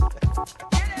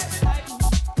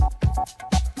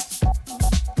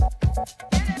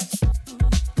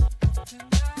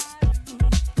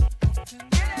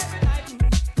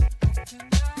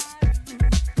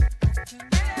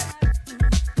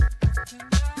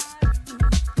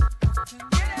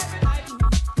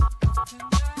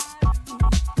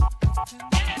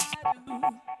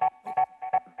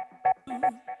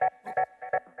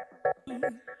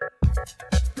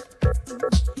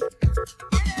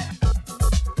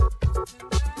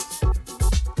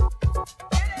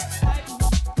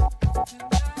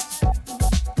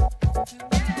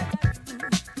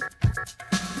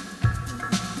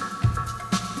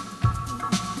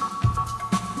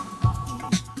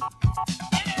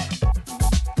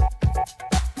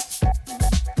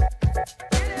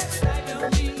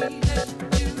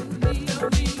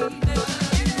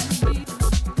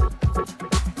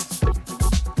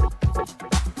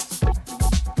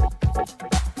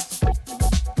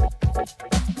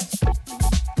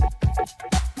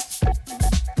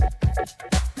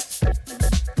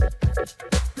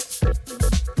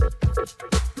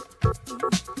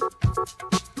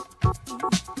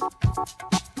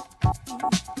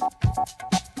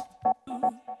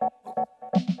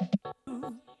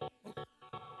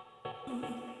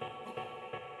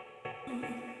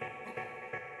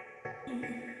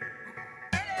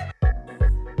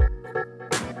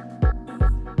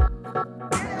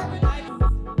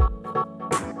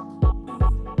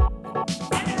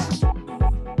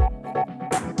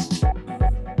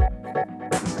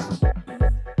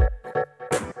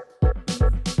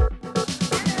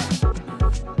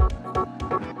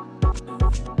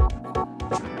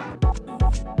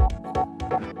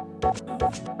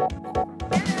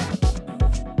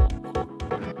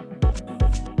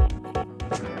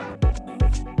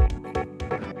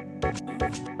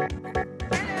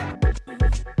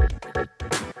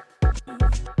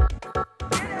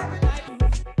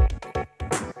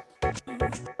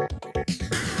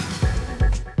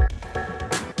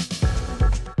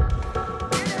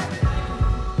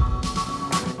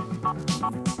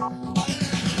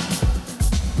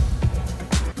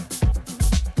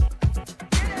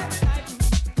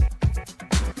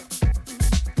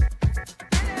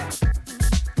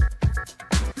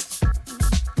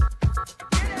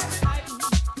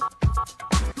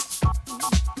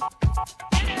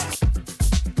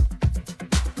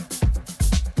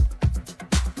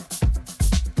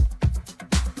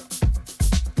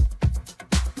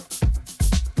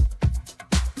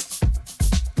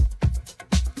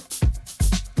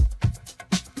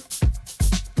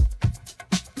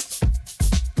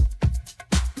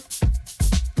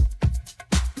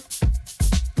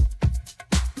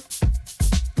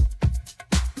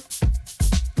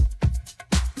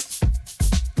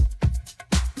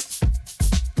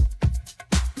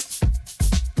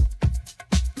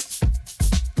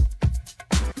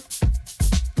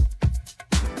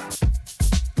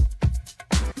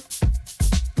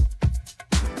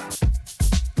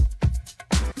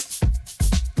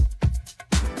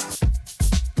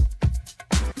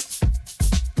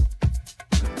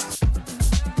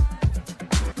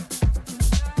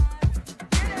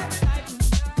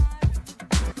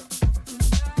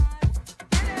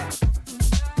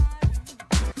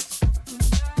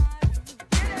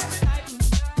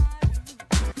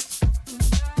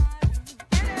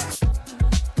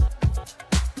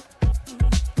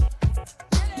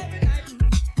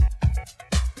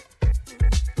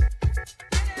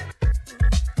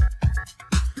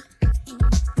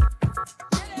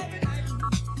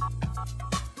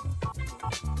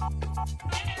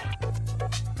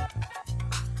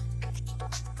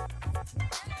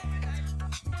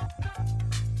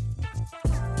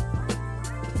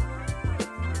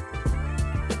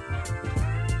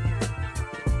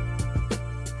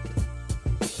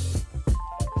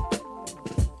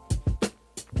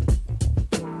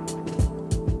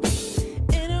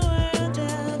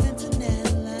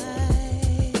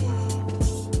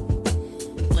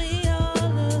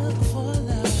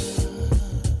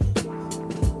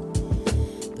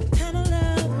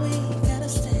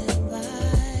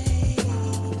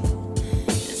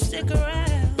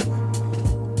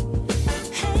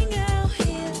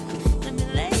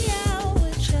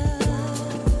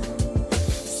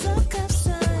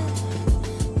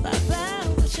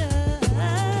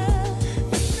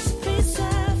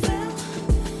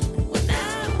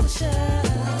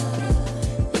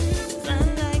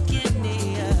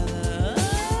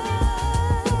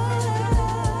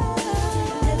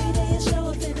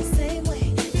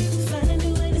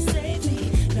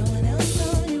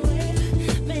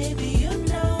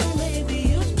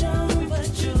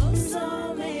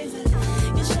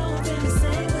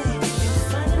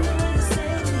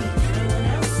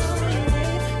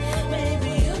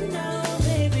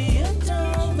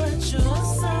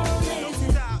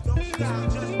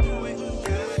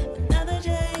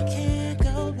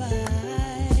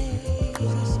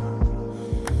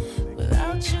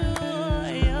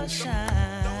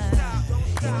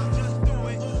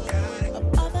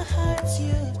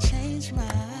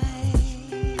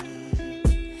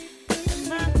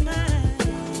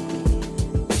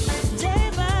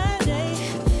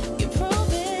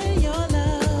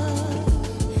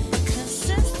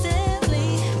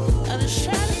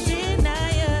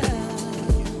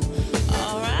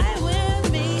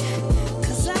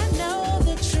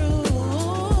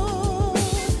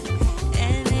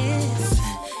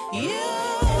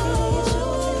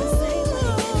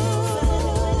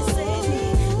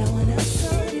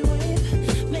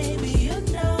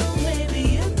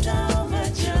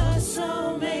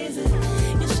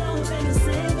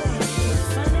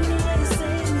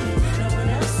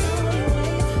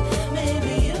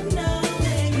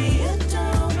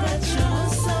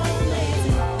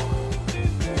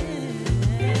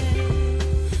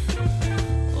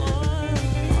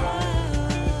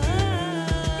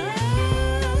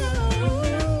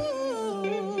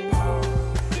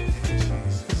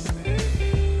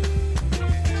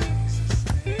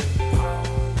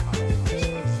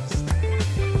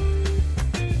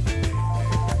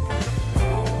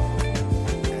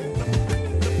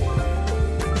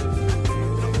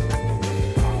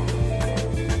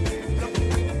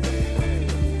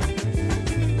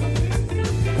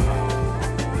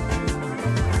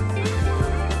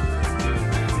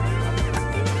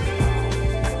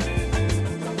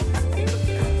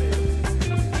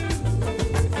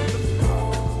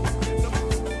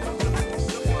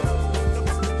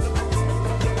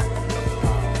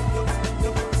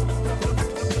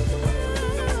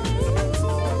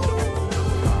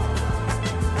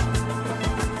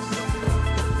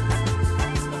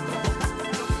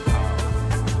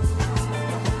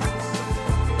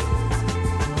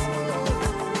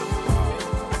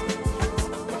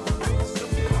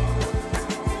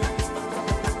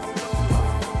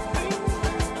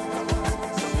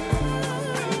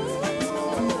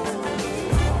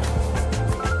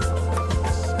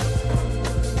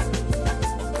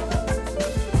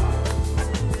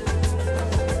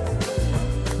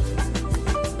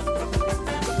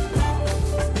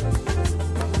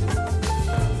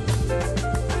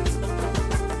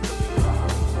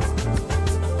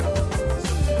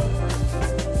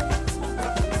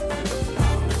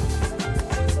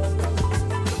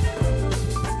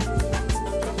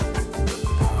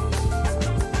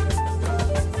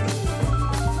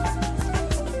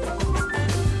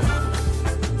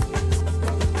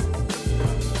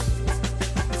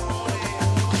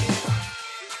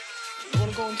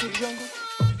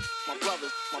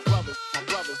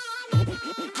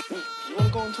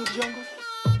 through the jungle?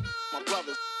 My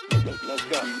brothers. Let's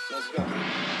go. Let's go.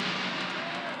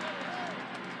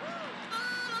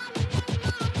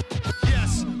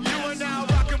 Yes, you are now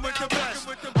rocking with the best.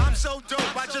 I'm so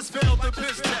dope, I just failed the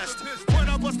piss test. When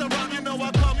I bust around, you know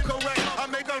I come correct. I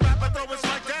make a rapper throw his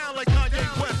mic down like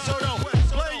Kanye West. So don't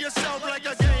play yourself like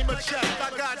a game of chess.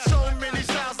 I got so many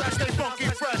styles that stay funky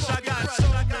fresh. I got so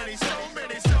many styles.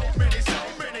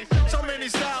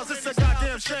 It's a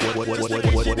goddamn shame. What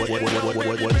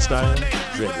style?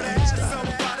 Dreadline style.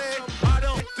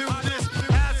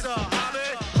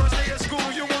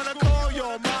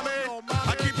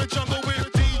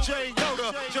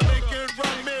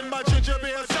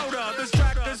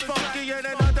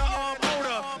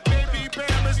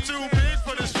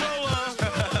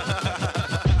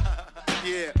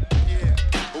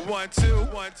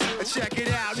 One, two. Check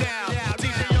it out now.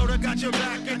 DJ Yoda got your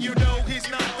back, and you know he's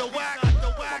not the whack.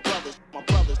 My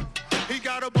brothers. He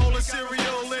got a bowl of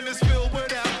cereal and it's filled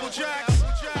with Apple Jacks.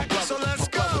 So let's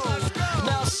go.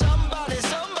 Now somebody,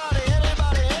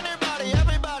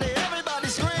 everybody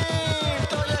scream.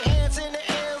 Throw your hands in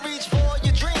the air, reach for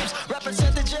your dreams.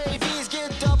 Represent the JVs,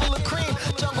 get double the cream.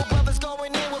 Jungle Brothers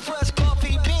going in with fresh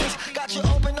coffee beans. Got you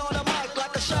open on the mic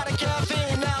like a shot of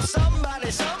caffeine. Now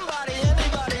somebody,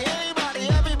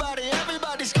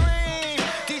 everybody scream.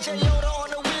 DJ Yoda on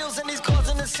the wheels and he's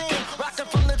causing the scene. Rocking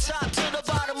from the top to the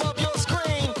bottom of your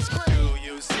screen. Do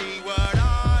you see what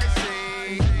I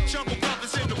see? Jungle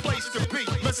Brothers in the place to be.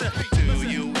 Listen, do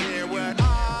you hear what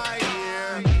I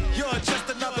hear? You're just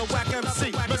another whack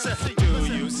MC. Listen, do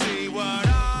you see what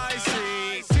I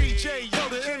see? DJ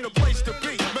Yoda in the place to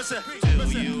be. Listen,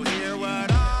 do you hear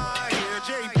what I hear?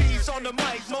 JP's on the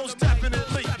mic, most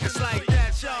definitely. It's like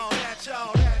that, y'all.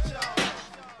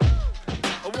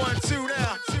 1, 2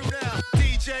 now.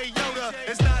 DJ Yoda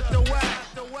is not the whack.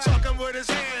 Talking with his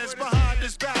hands behind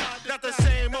his back. Not the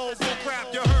same old bull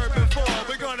crap you heard before.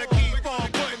 We're gonna keep on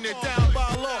putting it down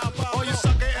by law. All you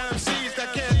sucker MCs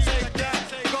that can't take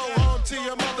that, go home to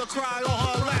your mother, cry on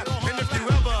her lap. And if you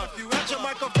ever touch your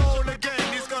microphone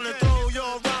again, he's gonna throw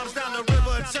your rhymes down the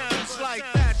river Thames. Like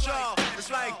that, y'all. It's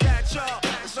like that, y'all.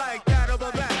 It's like that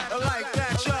over back. Like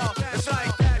that, y'all. It's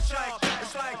like that, y'all.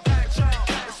 It's like that, y'all.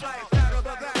 It's like that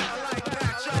over back. Like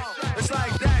that, y'all. It's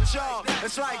like that, y'all.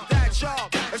 It's like that, y'all.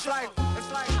 It's like.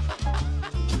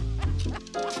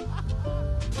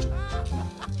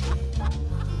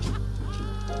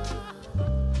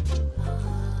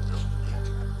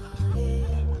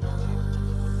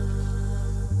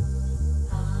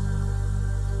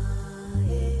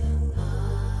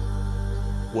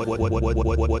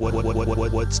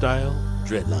 What style?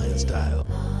 Dreadline style.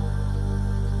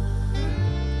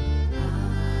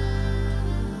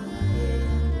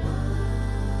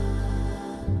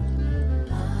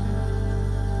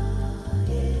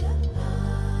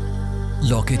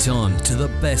 Lock it on to the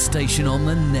best station on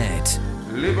the net.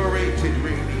 Liberated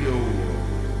Radio.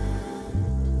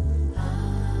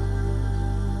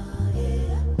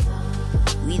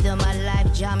 Rhythm of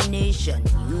life, Jam Nation.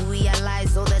 You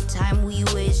realize all the time we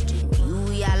wasting. You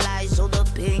realize all the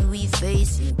pain we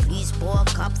facing. Please pour a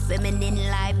cup, feminine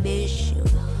libation.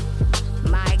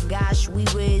 My gosh, we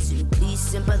raising. Please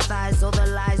sympathize all the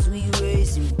lies we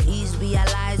raising. Please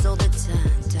realize all the time.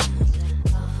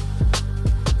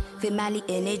 Family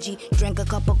energy, drink a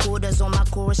couple quarters on my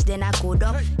chorus, then I code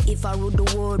up. If I rule the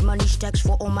world, money stacks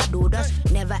for all my daughters.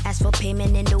 Never ask for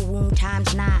payment in the womb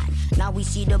 ×9. Now we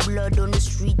see the blood on the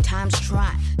street times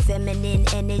try. Feminine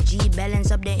energy,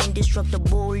 balance up the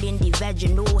indestructible in the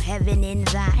vaginal. Heaven in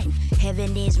thine,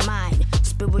 heaven is mine.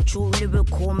 Spiritual,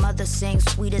 lyrical, mother sang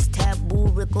sweetest taboo,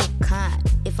 rickle kind.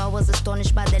 If I was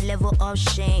astonished by the level of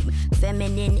shame,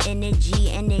 feminine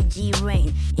energy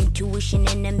reign. Intuition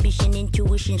and ambition,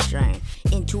 intuition shine.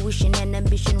 Intuition and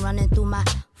ambition running through my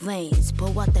veins. Pour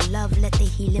out the love, let the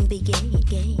healing begin.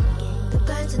 The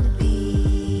birds and the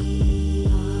bees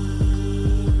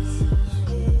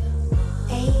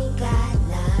ain't got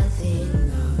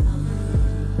nothing.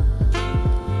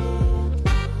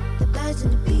 The birds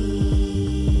and the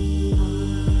bees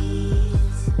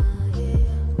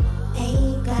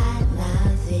ain't got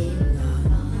nothing.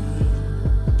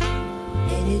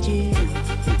 Energy.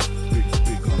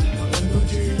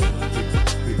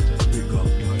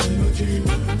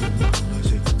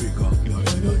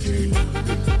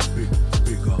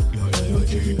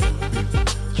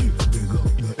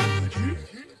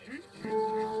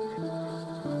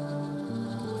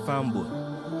 Fanboy,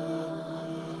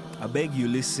 I beg you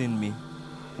listen me.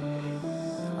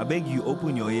 I beg you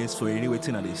open your ears for any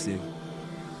waiting that they say.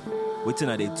 Waiting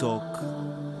that they talk.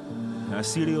 Now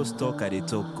serious talk at they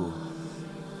talk go.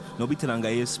 No be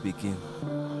telling speaking.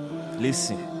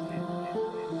 Listen.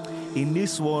 In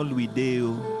this world we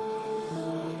deal,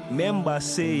 members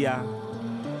say ya,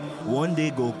 one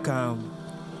day go come,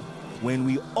 when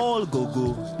we all go.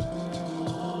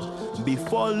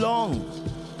 Before long,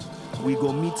 we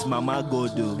go meet Mama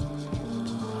Godo.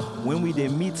 When we dey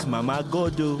meet Mama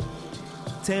Godo,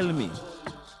 tell me,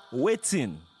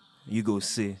 waiting, you go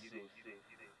say.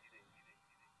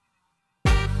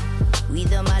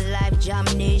 With my life jam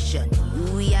nation, you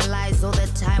realize all the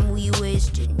time we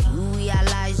wasting. You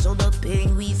realize all the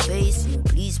pain we facing.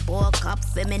 Please pour a cup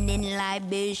feminine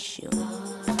libation.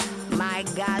 My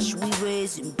gosh, we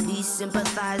raising. Please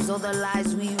sympathize all the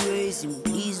lies we raising.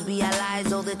 Please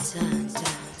realize all the time.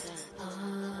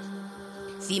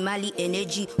 Female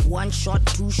energy, 1 shot,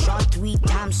 2 shot, 3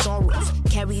 times sorrows.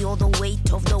 Carry all the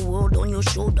weight of the world on your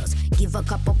shoulders. Give a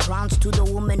couple crowns to the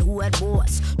woman who had bore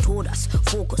us. Told us,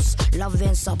 focus, love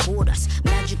and support us.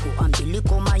 Magical,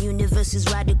 umbilical, my universe is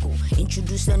radical.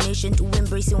 Introduce the nation to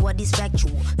embracing what is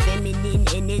factual. Feminine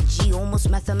energy, almost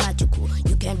mathematical.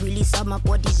 You can't really sum up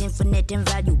what is infinite and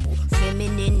valuable.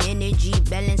 Feminine energy,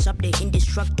 balance up the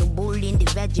indestructible in the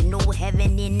vaginal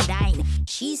heaven in thine.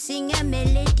 She sing a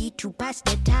melody to pass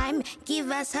the time. Give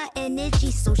us her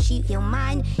energy so she will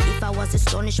mine. If I was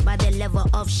astonished by the level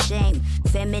of shame,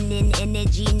 feminine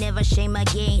energy never shame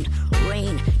again.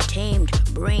 Rain, tamed,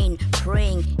 brain,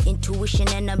 praying, intuition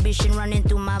and ambition running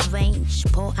through my veins.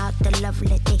 Pour out the love,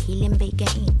 let the healing begin.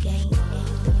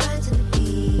 The birds and the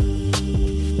bees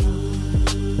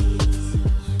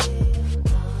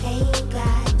ain't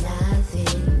got nothing.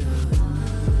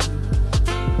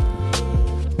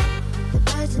 The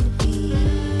birds and the bees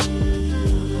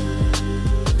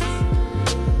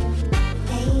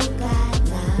ain't got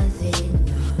nothing.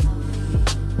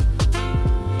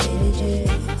 Energy.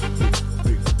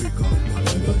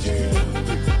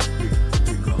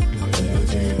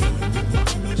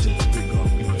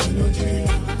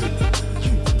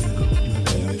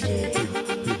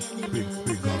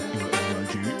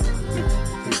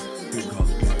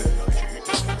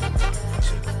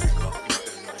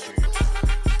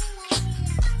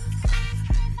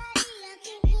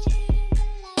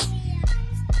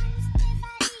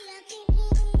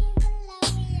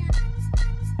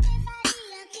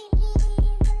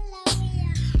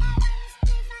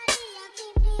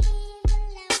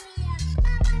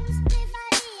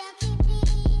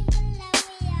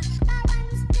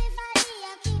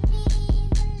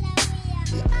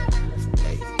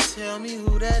 Tell me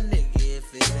who that nigga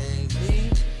if it ain't me.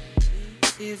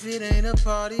 If it ain't a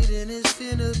party, then it's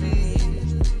finna be.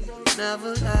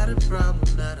 Never had a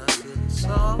problem that I couldn't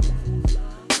solve.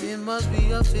 It must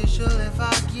be official if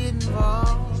I get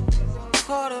involved.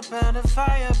 Quarter pound of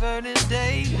fire burning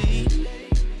daily.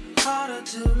 Harder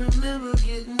to remember,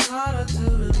 getting harder to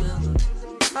remember.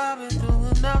 I've been through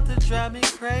enough to drive me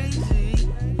crazy.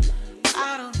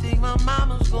 I don't think my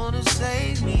mama's gonna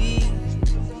save me.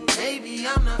 Maybe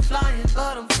I'm not flying,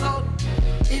 but I'm floating.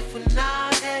 If we're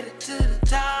not headed to the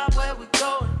top, where we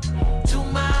going? 2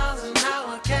 miles an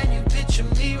hour, can you picture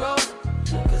me rolling?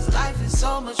 Cause life is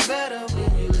so much better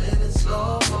when you live in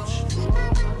slow motion.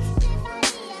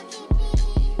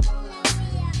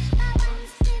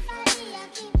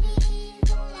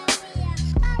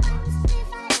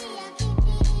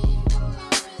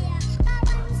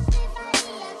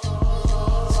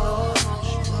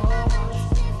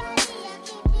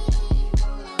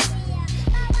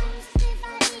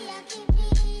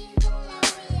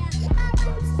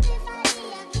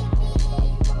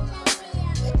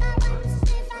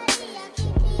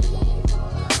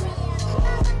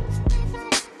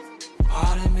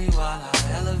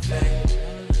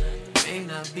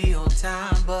 Be on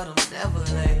time, but I'm never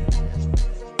late.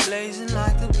 Blazing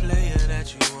like the player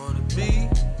that you wanna be.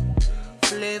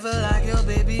 Flavor like your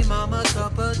baby mama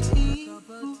cup of tea.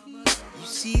 You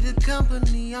see the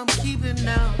company I'm keeping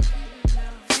now.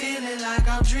 Feeling like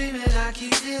I'm dreaming, I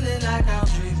keep feeling like I'm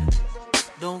dreaming.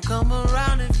 Don't come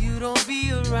around if you don't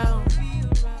be around.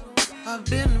 I've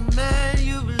been the man,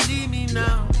 you believe me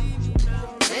now.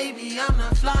 Maybe I'm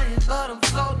not flying, but I'm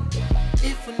floating.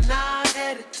 If we're not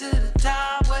headed to the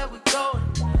top, where we going?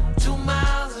 2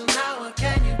 miles an hour,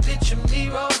 can you picture me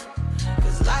rolling?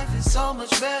 Cause life is so much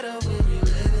better when you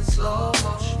live in slow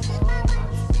motion.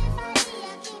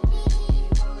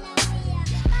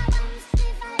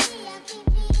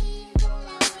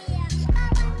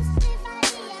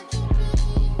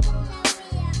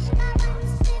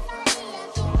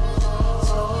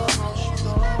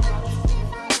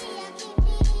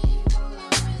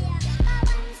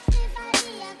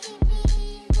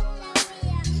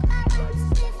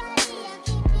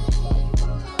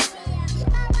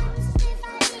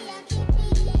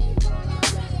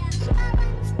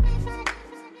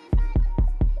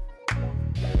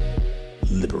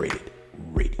 Liberated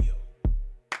Radio.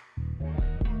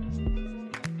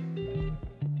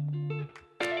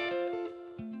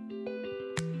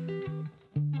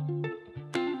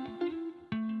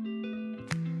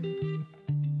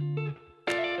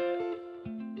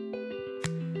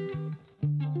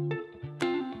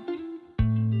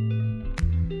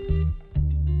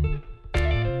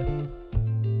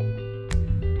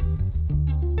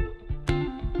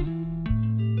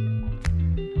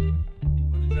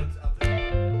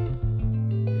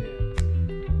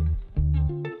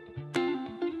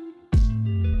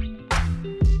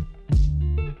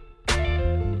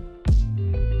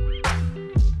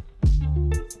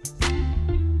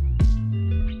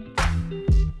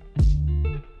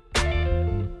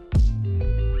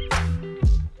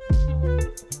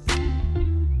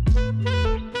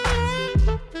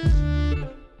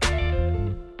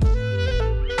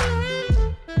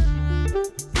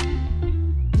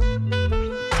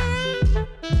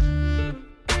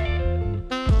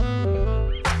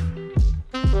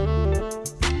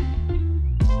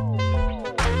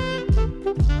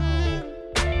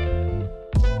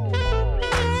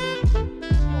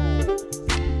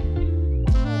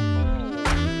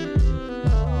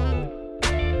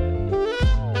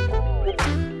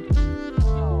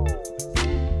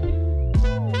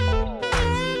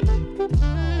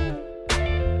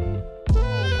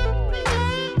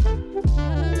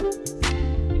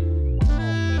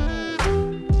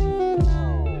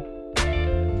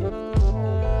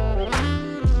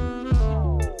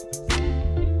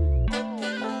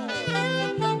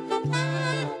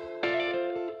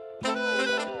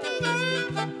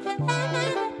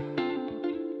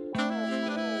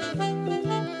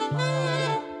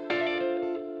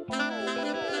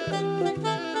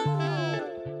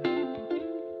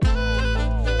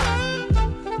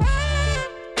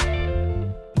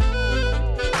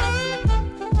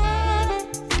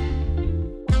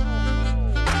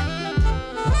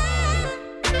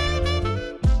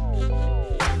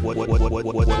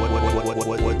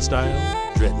 What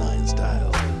style? Dreadline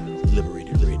style.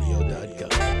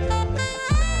 LiberatedRadio.com.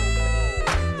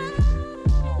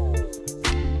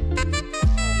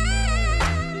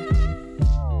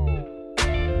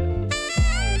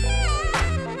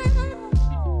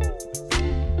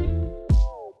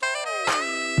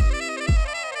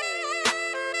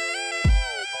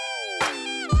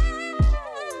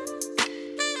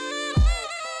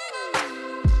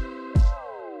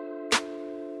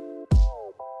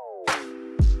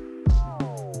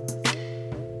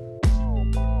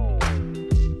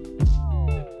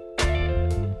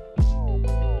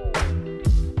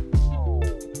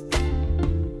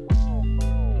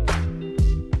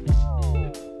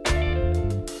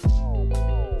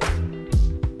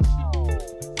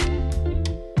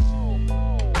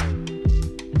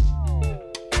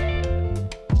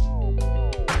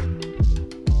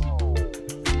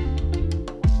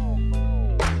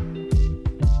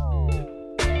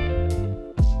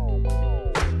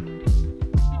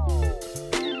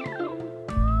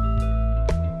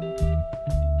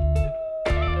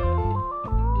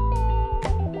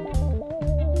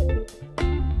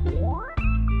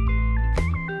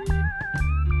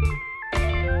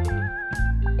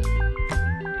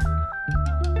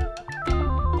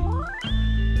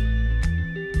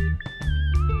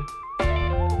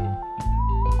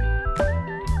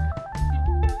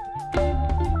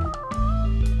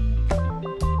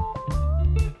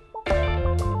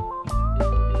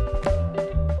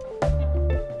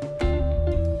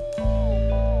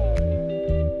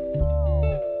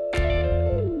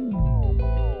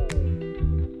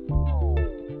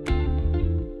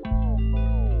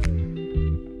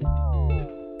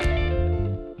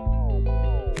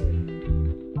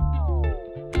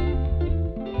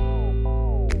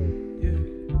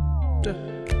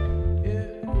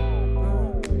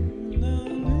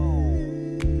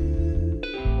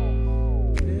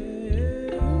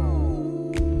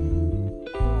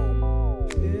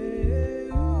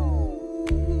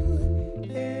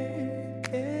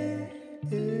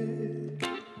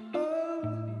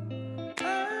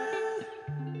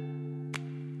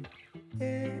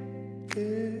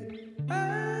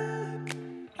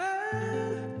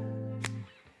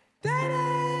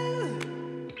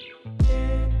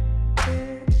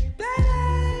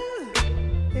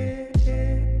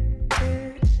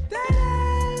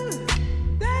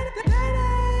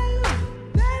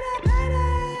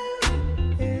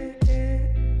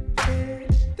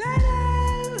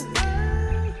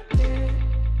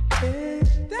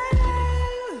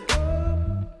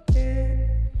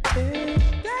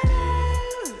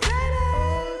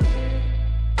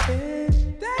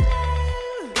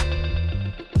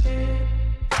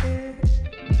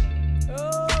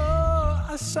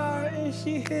 and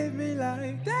she hit me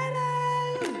like that.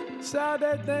 Saw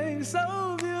that thing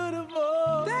so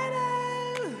beautiful.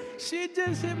 That she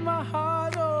just hit my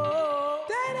heart, oh.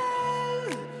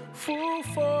 That full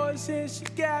force and she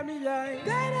got me like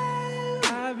that.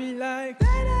 I be like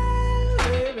that,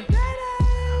 baby.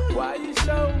 Why you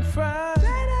so fine?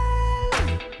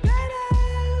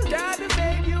 Gotta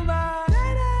make you mine.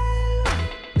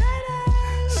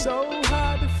 So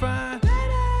hard to find.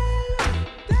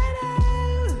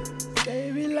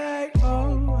 Baby, like,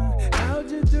 oh, how'd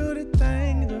you do the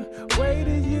thing? The way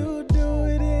that you do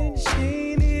it, and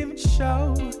she ain't even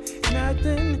show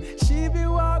nothing. She be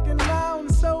walking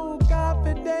around so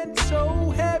confident,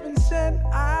 so heaven sent.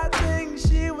 I think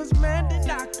she was meant to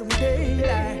knock them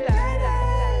daylight.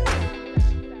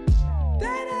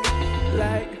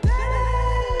 Like,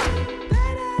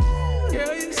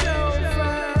 girl, you so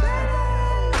fine.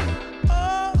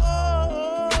 Oh,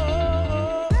 oh, oh,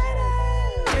 oh.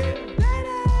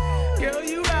 Yeah. Girl,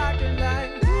 you rockin'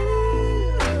 like,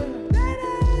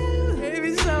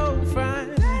 baby, so fine.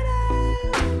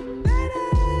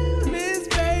 Miss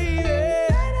Baby,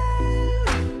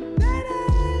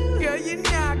 girl, you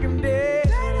knock 'em dead.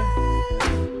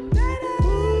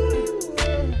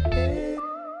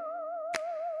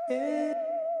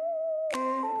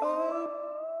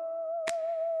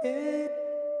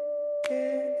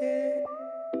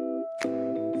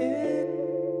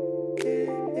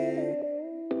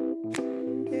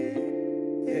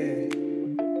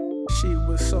 She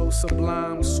was so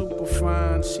sublime, super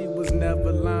fine. She was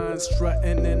never lying,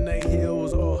 strutting in the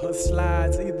heels or her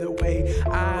slides. Either way,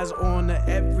 eyes on her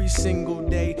every single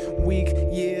day, week,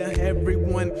 year.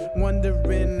 Everyone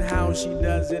wondering how she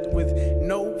does it with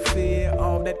no fear.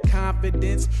 All that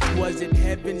confidence, was it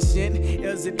heaven sent?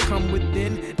 Does it come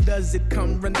within? Does it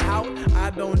come run out? I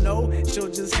don't know.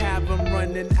 She'll just have them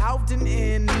running out and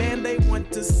in. Man, they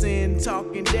want to sin,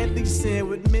 talking deadly sin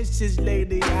with Mrs.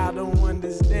 Lady. I don't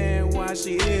understand why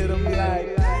she hit them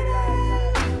like.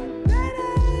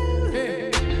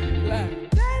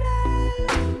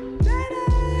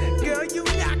 Girl, you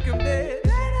knock 'em dead.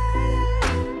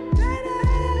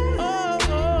 Oh,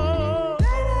 oh, oh.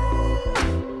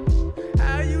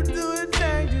 How you do it,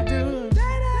 things you do.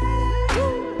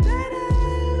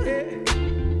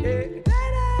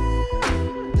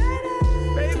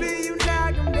 Baby, you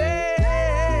knock 'em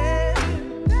dead.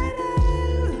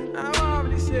 I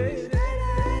already said.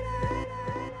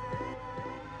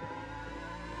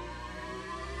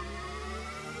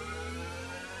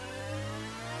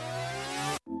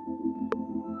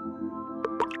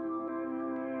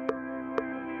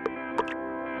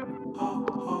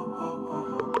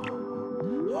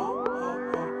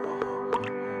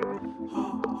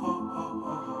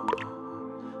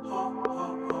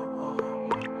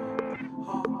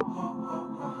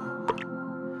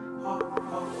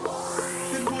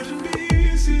 It wouldn't be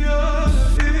easier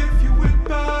if you went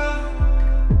back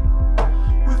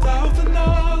without the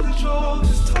knowledge all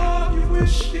this time you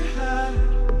wish you had.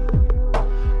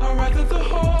 I'd rather the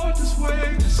hardest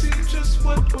way to see just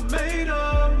what we're made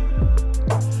of.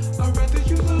 I'd rather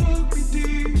you look me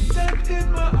deep than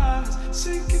in my eyes,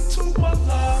 sink into my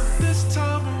love this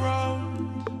time around.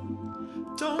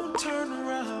 Don't turn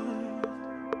around.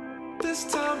 This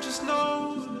time just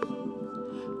know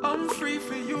I'm free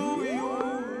for you, you.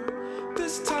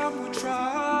 This time we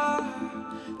try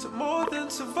to more than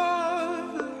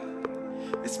survive.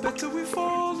 It's better we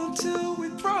fall until we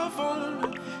thrive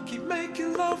on. Keep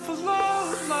making love for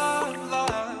love, love,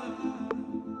 love.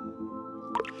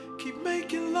 Keep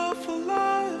making love for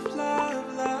love,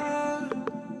 love, love.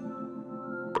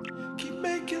 Keep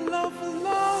making love for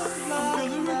love, love. I'm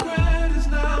feeling regret is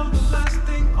now the last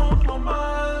thing on my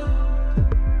mind.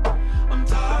 I'm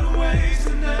tired of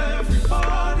wasting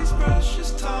everybody's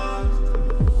precious time.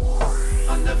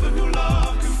 I never knew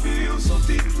love could feel so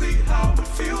deeply how it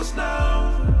feels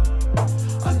now.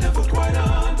 I never quite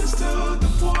understood the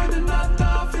point of not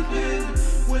diving in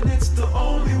when it's the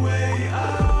only way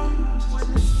out.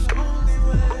 When it's the only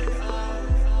way out.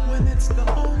 When it's the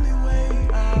only way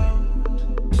out.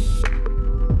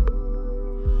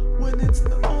 When it's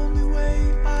the only way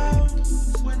out.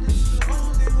 When it's the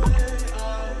only way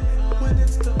out. When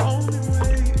it's the only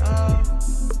way out.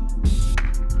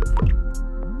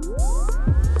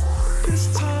 This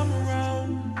time around,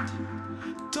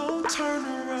 don't turn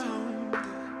around.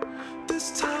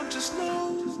 This time just know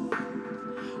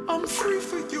I'm free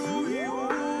for you, you.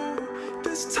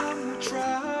 This time we'll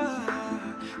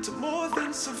try to more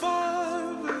than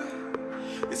survive.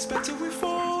 It's better we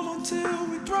fall until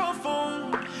we thrive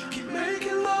on. Keep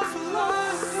making love for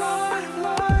life, life,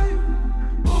 life.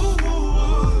 Ooh,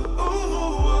 ooh, ooh,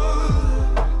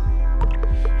 ooh.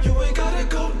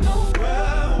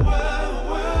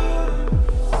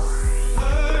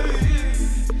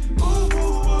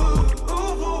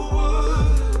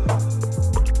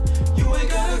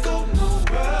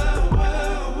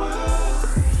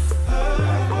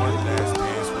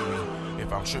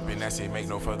 tripping, that's it, make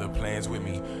no further plans with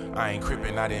me. I ain't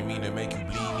crippin', I didn't mean to make you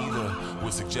bleed neither.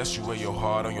 Would suggest you wear your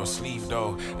heart on your sleeve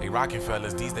though. They rockin'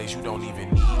 fellas, these days you don't even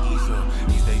need ether.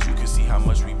 These days you can see how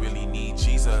much we really need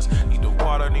Jesus. Need the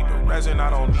water, need the resin, I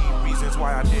don't need reasons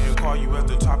why I didn't call you as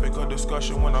the topic of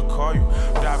discussion when I call you.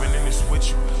 Diving in this with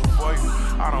you, for you.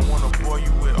 I don't wanna bore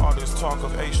you with all this talk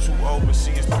of H2O, but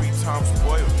see it's 3 times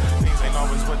boiled. Things ain't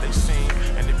always what they seem,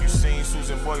 and if you seen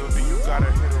Susan Boyle, then you gotta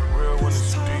hit it real when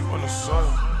it's deep on the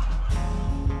soil.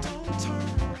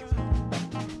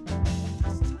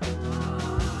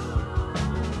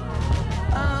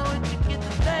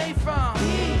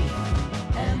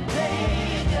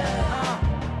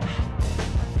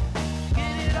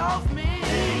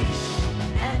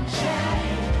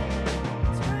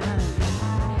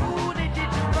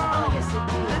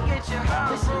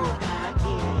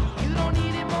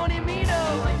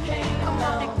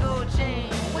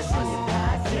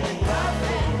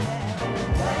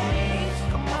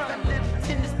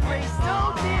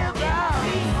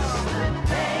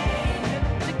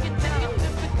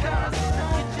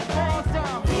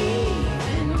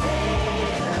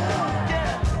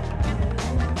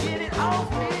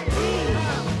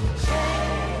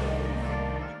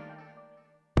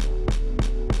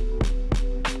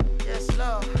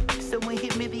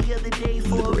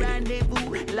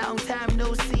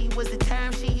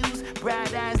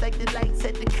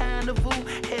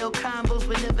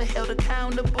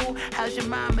 How's your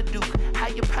mama do? How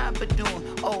your papa doing?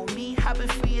 Oh, me, I've been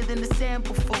freer than the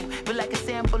sample food. But like a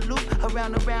sample loop,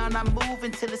 around I move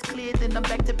until it's clear. Then I'm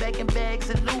back to back in bags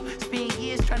of loot. Spend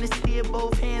years trying to steer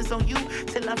both hands on you,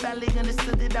 till I finally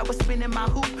understood that I was spinning my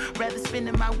hoop, rather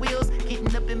spinning my wheels.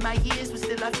 Getting up in my years, but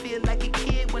still I feel like a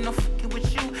kid when I'm fucking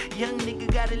with you. Young nigga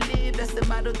gotta live, that's the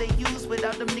motto they use.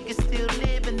 Without them niggas still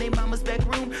live in their mama's back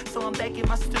room. So I'm back in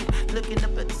my stoop, looking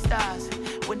up at the stars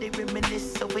when they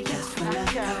reminisce over yes when I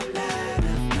got light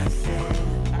of myself.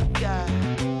 I got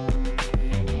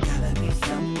gotta be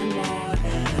something more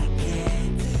than I can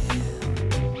do.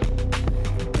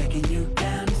 Breaking you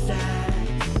down to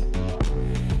size.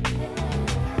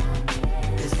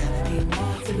 There's gotta be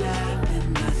more to life than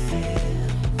myself.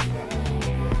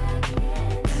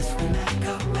 That's when I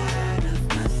got light of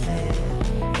myself.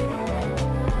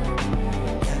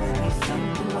 Gotta be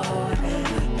something more than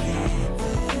I can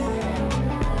do.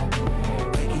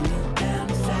 Breaking you down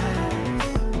to size.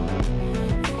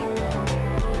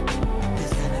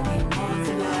 There's gotta be more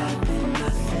to life than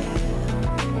myself.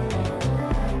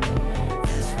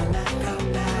 That's when I got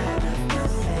light of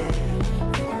myself.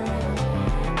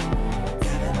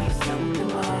 Gotta be something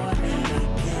more than I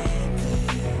can do.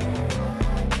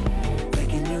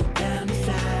 Breaking you down to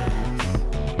size.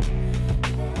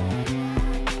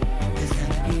 There's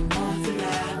gotta be more to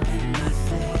life than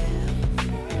myself.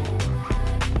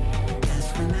 That's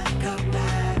when I got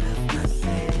light of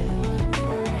myself.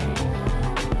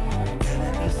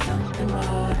 Gotta be something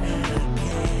more than I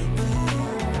can do.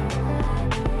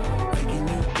 Breaking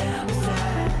you down to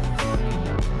size.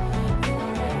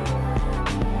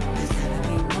 There's gotta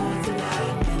be more to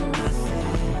life than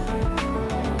myself.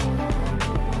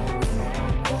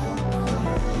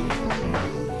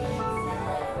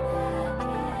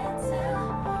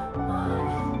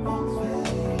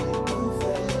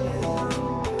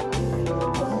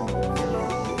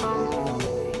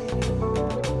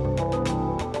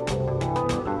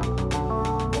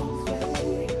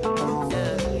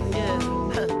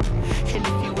 And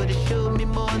if you would've showed me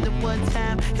more than one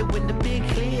time, it wouldn't have been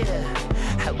clear.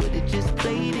 I would've just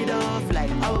played it off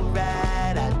like,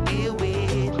 alright, I'll deal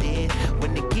with it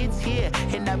when it gets here.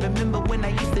 And I remember when I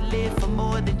used to live for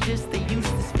more than just the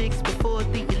useless fix before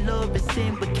the allure of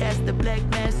sin would cast the black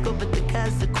mask over the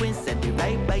consequence. I did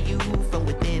right by you from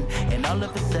within, and all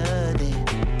of a sudden,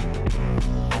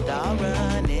 after all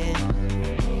running,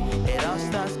 it all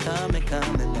starts coming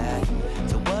back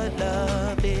to what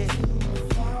love is.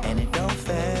 And it don't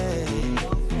fade,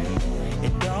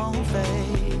 it don't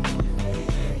fade,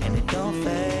 and it don't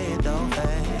fade,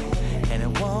 and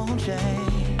it won't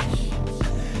change.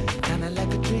 Kinda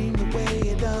like a dream the way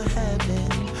it all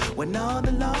happened. When all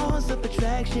the laws of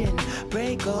attraction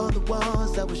break all the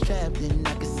walls I was trapped in,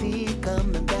 I could see it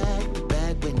coming back to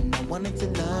back when I wanted to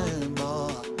learn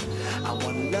more. I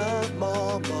wanna love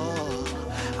more.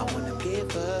 I wanna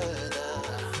give further.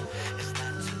 It's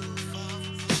not too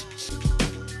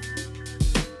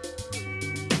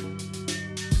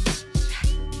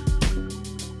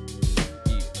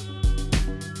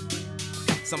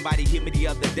Somebody hit me the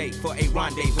other day for a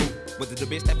rendezvous. Was it the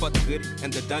bitch that fucked the goodie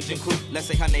and the dungeon crew? Let's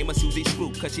say her name was Susie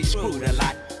Screw, cause she screwed a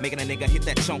lot. making a nigga hit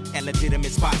that chunk at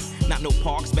legitimate spots. Not no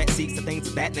parks, back seats, and things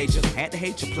of that nature. Had to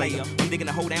hate your player. I'm digging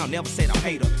the hoe down, never said I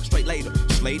hate her. Straight later,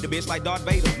 slayed the bitch like Darth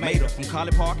Vader. Made her from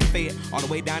College Park and Fed all the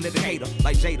way down to Decatur.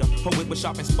 Like Jada, her whip was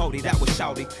sharp and sporty, that was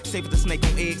shouty. Saved the snake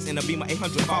on eggs in a Beamer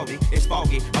 840. It's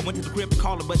foggy. I went to the crib to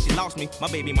call her, but she lost me. My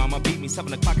baby mama beat me.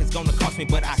 7 o'clock is gonna cost me,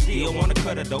 but I still wanna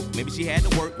cut her though. Maybe she had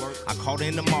to work. I called her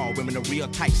in the mall, wearing a real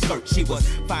tight skirt. She was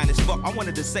fine as fuck. I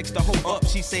wanted to sex the hoe up.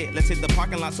 She said, let's hit the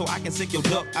parking lot so I can sick your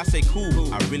duck. I say,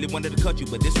 cool. I really wanted to cut you,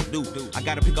 but this'll do. I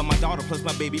gotta pick up my daughter, plus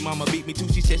my baby mama beat me too.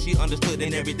 She said she understood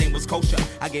and everything was kosher.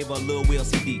 I gave her a little Will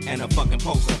CD and a fucking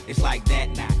poster. It's like that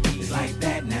now. It's like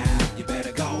that now. You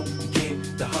better go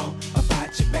get the hoe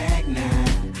about your bag now.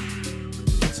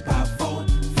 It's about 4,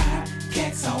 5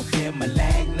 cats off in my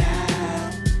leg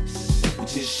now. We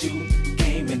just shoot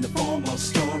game in the form of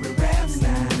story raps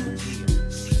now.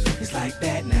 It's like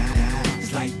that now.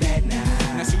 It's like that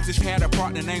now. Now Susie had a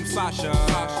partner named Sasha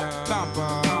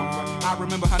Thumper. I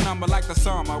remember her number like the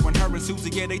summer when her and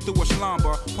Susie, yeah, they threw a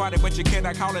slumber party, but you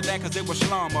cannot call it that cause it was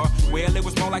slumber. Well, it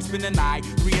was more like spending the night,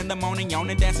 3 in the morning,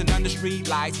 yawning, dancing under street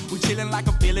lights. We chilling like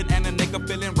a villain and a nigga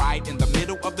feeling right in the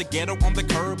middle of the ghetto on the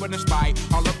curb, but in spite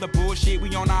all of the bullshit,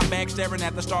 we on our back staring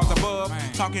at the stars above,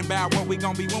 talking about what we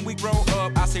gon' be when we grow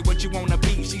up. I say, what you wanna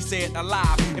be? She said,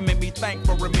 alive. It made me think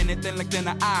for a minute, then looked in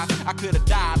her eyes. I could've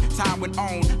died. Time went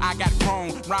on, I got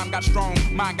grown, rhyme got strong,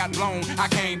 mind got blown. I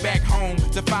came back home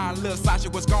to find little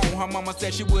Sasha was gone. Her mama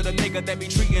said she would a nigga that be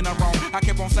treating her wrong. I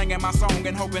kept on singing my song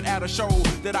and hoping at a show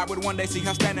that I would one day see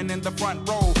her standing in the front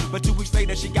row. But 2 weeks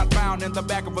later she got found in the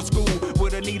back of a school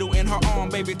with a needle in her arm,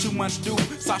 baby, 2 months due.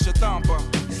 Sasha Thumper.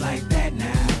 It's like that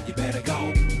now. You better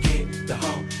go get the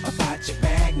hoe about your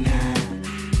bag now.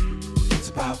 It's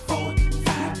about 4,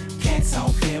 5 cats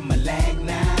off in my leg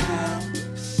now.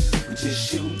 We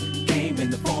just shoot game in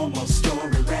the form of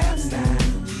story raps now.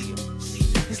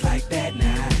 It's like that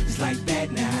now. It's like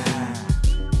that now.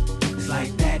 It's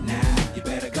like that now. You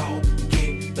better go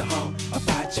get the hoe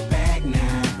about your bag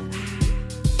now.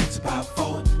 It's about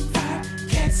 4, 5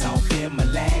 cats off in my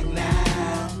leg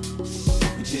now.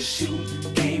 We just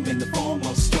shoot game in the form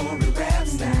of story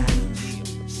raps now.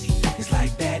 It's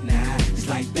like that now. It's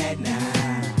like that now.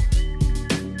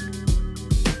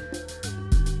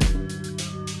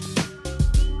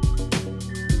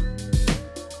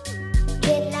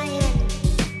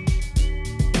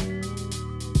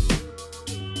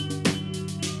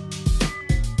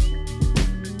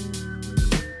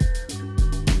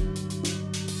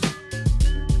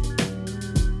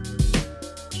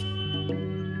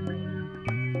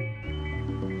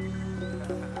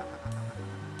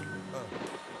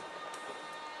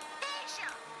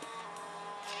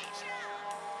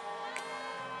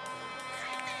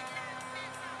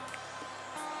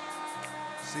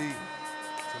 See,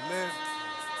 to live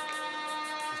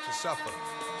is to suffer.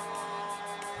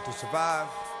 To survive,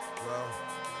 well,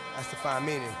 that's to find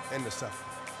meaning in the suffering.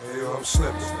 Hey yo, I'm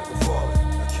slipping, I'm falling,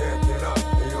 I can't get up.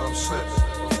 Hey yo, I'm slipping,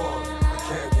 I'm falling, I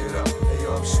can't get up. Hey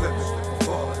yo, I'm slipping, I'm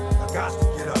falling, I got to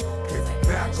get up. Get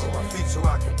back on my feet so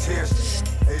I can tear.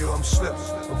 Hey yo, I'm slipping,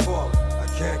 I'm falling, I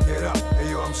can't get up. Hey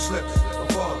yo, I'm slipping, I'm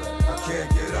falling, I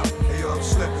can't get up. Hey yo, I'm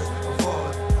slipping, I'm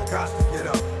falling, I got to get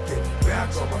up. Get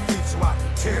back on my feet so I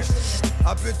can tear.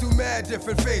 I've been through mad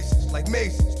different phases, like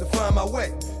mazes, to find my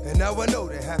way. And now I know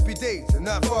that happy days are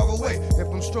not far away. If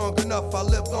I'm strong enough, I'll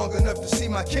live long enough to see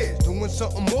my kids doing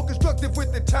something more constructive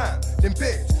with the time than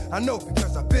biz. I know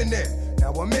because I've been there.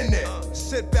 Now I'm in there.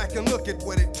 Sit back and look at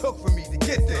what it took for me to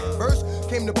get there. First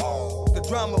came the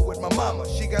drama with my mama.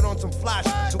 She got on some fly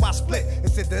shit, so I split and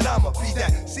said that I'ma be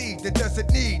that seed that doesn't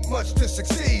need much to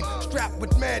succeed. Strapped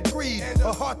with mad greed,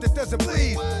 a heart that doesn't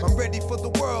bleed. I'm ready for the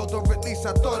world, or at least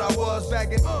I thought I was.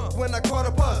 Bagging when I caught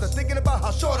a buzz, I'm thinking about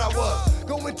how short I was.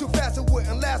 Going too fast, it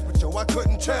wouldn't last, but yo, I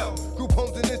couldn't tell. Group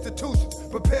homes and institutions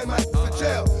prepare my for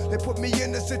jail. They put me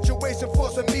in a situation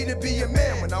forcing me to be a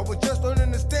man when I was just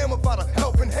learning to stand without a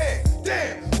helping hand.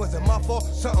 Damn, was it my fault?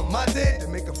 Something I did to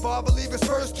make a father leave his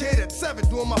first kid at 7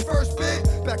 doing my first bid.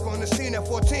 Back on the scene at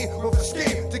 14 with a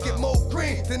scheme to get more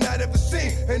green than I'd ever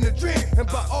seen in a dream. And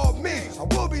by all means, I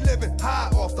will be living high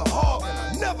off the hog.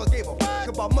 And I never gave a fuck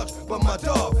about much but my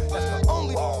dog. That's the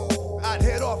only I'd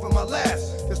head off in my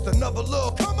last. Just another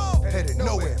little come on, headed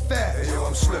nowhere fast. Hey yo,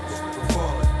 I'm slipping, I'm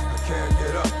falling, I can't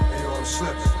get up. Hey yo, I'm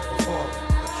slipping, I'm falling,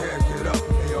 I can't get up.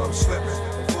 Hey yo, I'm slipping,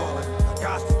 I'm falling, I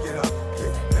got to get up.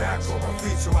 Get back on my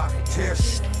feet so I can tear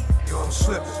shit. Yo, I'm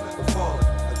slipping, I'm falling,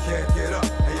 I can't get up.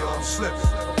 Hey yo, I'm slipping,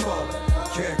 I'm falling,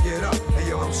 I can't get up. Hey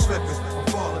yo, I'm slipping, I'm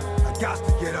falling, I got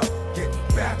to get up. Get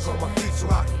back on my feet so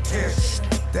I can tear shit.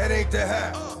 That ain't the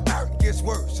half. It gets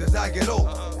worse as I get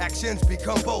older. Actions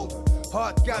become bolder.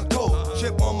 Heart got cold,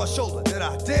 chip on my shoulder that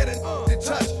I didn't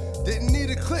touch. Didn't need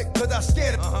a click, cause I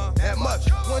scared it that much.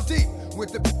 One deep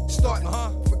with the starting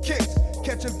for kicks.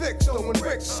 Catching Vicks, throwing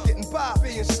bricks, getting by,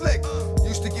 being slick.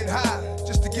 Used to get high,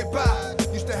 just to get by.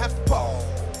 Used to have to pop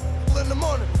in the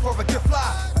morning before I get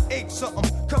fly. I ate something,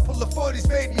 couple of 40s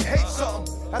made me hate something.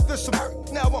 After some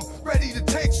hurt, now I'm ready to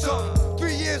take something.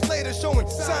 3 years later, showing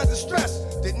signs of stress.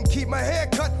 Didn't keep my hair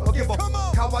cut or give a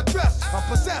how I dress. I'm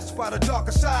possessed by the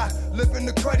darker side, living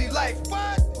the cruddy life.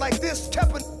 Like this,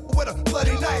 kept it with a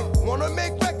bloody knife. Wanna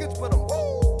make records, but I'm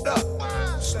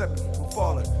up. Slipping, I'm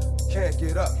falling, can't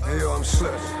get up. Hey yo, I'm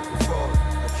slipping, I'm falling,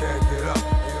 I can't get up.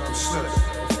 Hey yo, I'm slipping,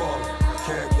 I'm falling, I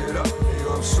can't get up. Hey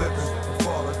yo, I'm slipping, I'm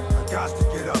falling, I got to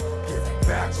get up. Get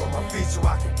back on my feet so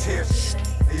I can tear.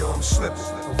 Hey yo, I'm slipping,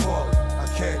 I'm falling, I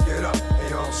can't get up. Hey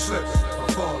yo, I'm slipping, I'm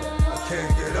falling, I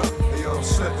can't get up. Hey yo, I'm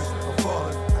slipping, I'm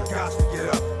falling, I got to get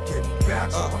up. Get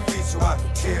back on my feet so I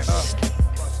can tear.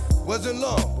 Wasn't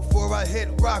long before I hit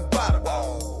rock bottom.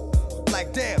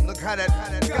 Like damn, look how that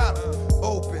got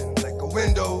open like a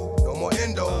window. No more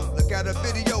endo. Look at a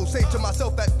video, say to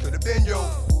myself that could have been yo.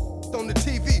 On the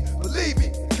TV, believe me,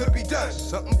 it could be done.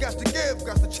 Something got to give,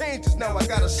 got to change, cause now I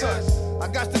got a son. I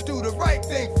got to do the right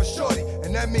thing for shorty,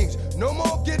 and that means no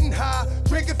more getting high,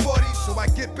 drinking 40, so I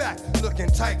get back, looking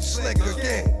tight, slick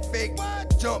again. Fake,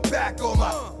 jump back on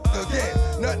my again.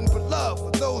 Nothing but love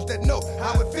for those that know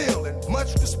how it feel, and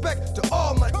much respect to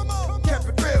all my kept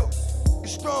it real.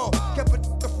 It's strong, kept it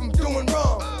from doing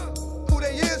wrong. Who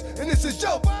they is, and this is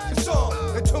your song.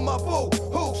 And to my boo,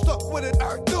 who stuck with it,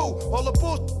 I do. All the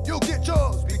bullshit, you'll get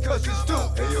yours because it's due.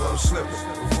 Hey yo, I'm slipping,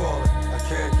 I'm falling, I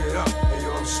can't get up. Hey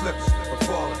yo, I'm slipping, I'm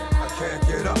falling, I can't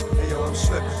get up. Hey yo, I'm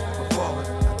slipping, I'm falling,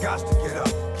 I got to get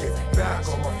up. Get back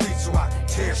on my feet so I can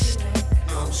tear.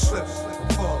 Yo, I'm slipping, I'm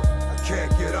falling, I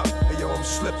can't get up. Hey yo, I'm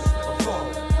slipping, I'm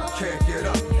falling, I can't get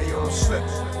up. Hey yo, I'm slipping,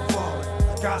 I'm falling,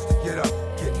 I got to get up.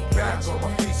 Get back on my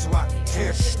feet so I can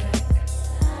tear.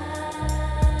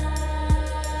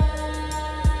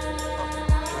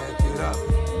 Up. I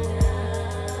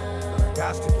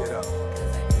got to get up.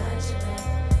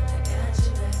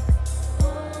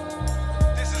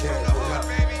 This is from the hood,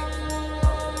 baby.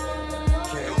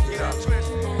 Can't get up.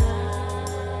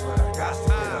 But I got to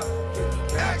get up. Get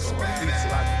back on my feet so I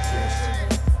can kiss.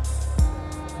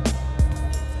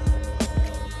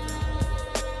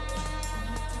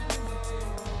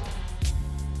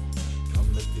 Come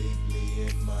look deeply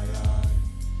in my eyes.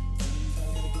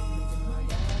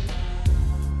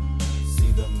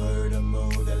 The murder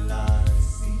mode of lies.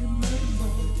 See the murder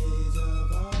mode days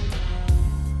of our lives.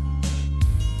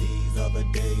 These are the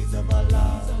days of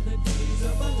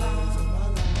our lives.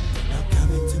 Now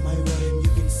come into my world and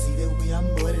you can see that we are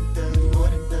more than done.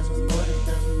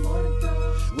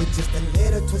 With just a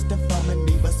little twist of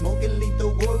harmony, but smoking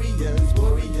lethal warriors.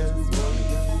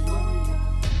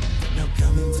 Now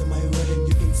come into my world and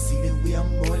you can see that we are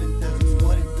more than done.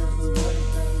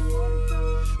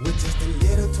 With just a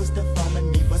little twist of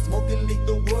harmony, but smoking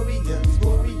lethal warriors.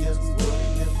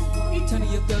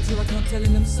 Turning your thugs, here I come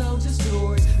telling them soldier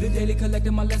stories. The daily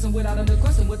collecting my lesson without any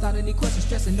question, without any question.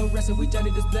 Stressing, no resting, we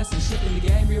journey this blessing. Shifting the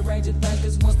game, rearranging things,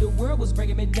 cause once the world was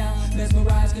bringing me down.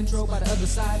 Mesmerized, controlled by the other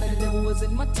side, like the devil was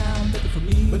in my town, looking for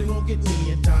me. But it won't get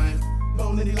me in time.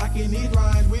 Bonity like in these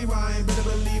rhymes, we rhyme. Better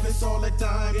believe it's all the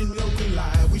time. In no we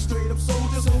lie, we straight up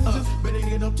soldiers. Better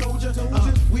get up, told ya.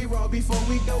 We raw before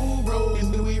we go roll.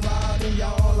 And then we ride, and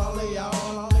y'all, all of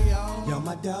y'all. Y'all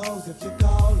my dogs, if you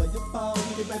call or you fall,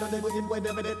 you get better than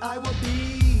whatever that I will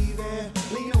be there.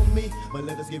 Lean on me, but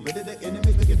let us get rid of the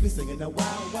enemies. We can be singing a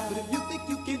wild. But if you think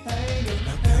you can hang it,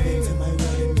 now come into my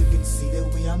world and you can see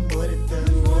that we are more than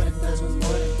done.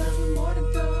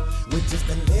 With just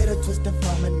a little twist of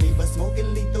harmony, but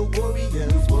smoking lethal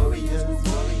warriors.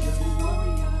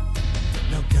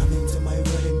 Now come into my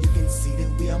world and you can see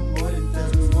that we are more than done.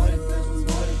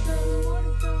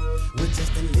 With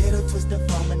just a little twist of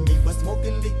harmony, but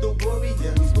smoking lethal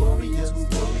warriors.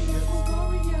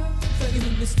 Thugging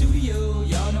in the studio,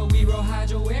 y'all know we roll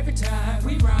hydro every time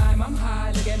we rhyme. I'm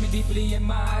high, look at me deeply in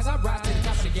my eyes. I rise to the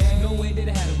top of the game. No way that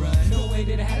I had to run, no way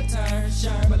that I had to turn.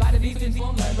 Sure, but a lot of these things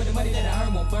won't learn, but the money that I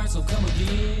earn won't burn, so come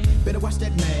again. Better watch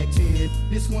that Mag 10.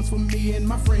 This one's for me and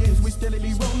my friends. We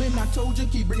steadily rolling. I told you,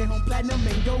 keep bringing home platinum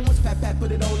and gold. Once pat,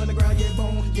 put it all on the ground, get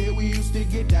bone. Yeah, we used to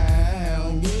get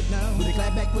down. Put it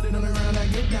clap back, put it on the ground, I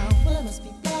get down. Well, I must be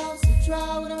down, so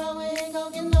try when around we ain't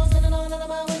gon' get no sending on out of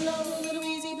my window. Little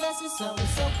easy blessings, so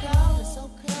it's so cold.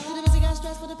 To the busy got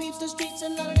stress for the peeps, the streets,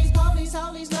 and none of these police,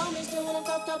 know me still when I'm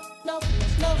fucked up. No.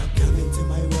 Now come into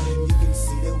my world and you can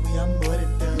see that we are more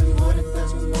than done.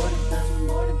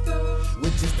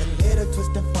 With just a little little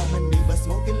twist of harmony, but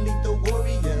smoking lethal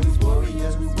warriors,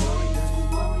 warriors, warriors,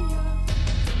 warriors.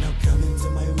 Now come into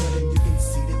my world and you can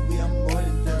see that we are more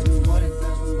than thugs, more than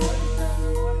thugs, more than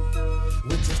thugs.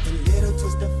 With just a little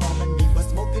twist of harmony, but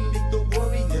smoking lethal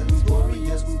warriors,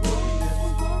 warriors, warriors,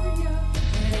 warriors.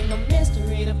 It ain't no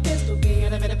mystery, the pistol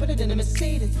beard. I better put it in the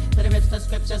Mercedes. Let it rip the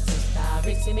scripture, sister.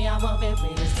 See me, I want it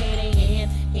with a city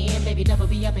in, baby, double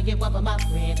be up and get one for my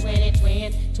friend.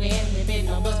 Twin, we been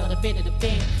on bus on the bit of the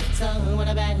bin. So who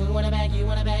wanna bag, you wanna bag, you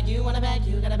wanna bag,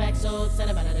 you got a bag so send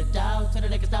it out of the dog, to the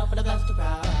liquor stop for the bus to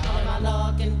ride. All my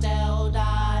law can tell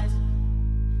dies.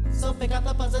 So pick up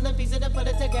the puzzle and piece it and put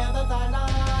it together, thy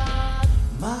life.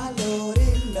 My Lord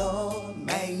and Lord,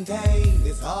 maintain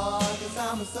this heart, cause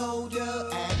I'm a soldier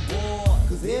at war.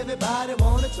 Cause everybody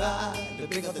wanna try to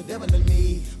bring up the devil in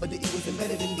me, but the evil's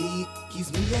embedded in me,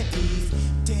 keeps me at ease.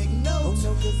 Take notes,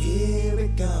 cause here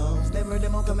it comes. Never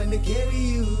them all coming to carry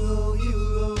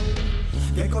you.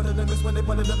 Get caught in the mix when they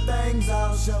put them things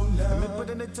out. Show love, and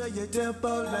putting it to your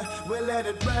temple, we'll let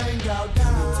it bang out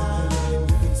down. And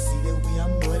you can see that we are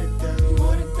more than thugs,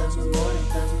 more than thugs, more than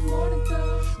thugs, more than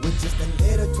thugs. With just a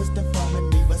little twist of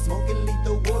harmony, but smoking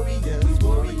lethal warriors,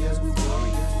 warriors,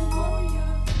 warriors, warriors.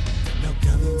 Now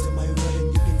come into my world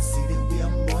and you can see that we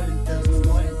are more than thugs,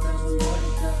 more than thugs, more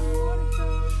than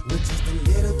thugs. With just a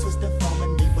little twist of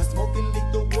harmony, but smoking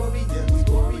lethal warriors,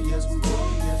 warriors,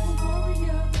 warriors,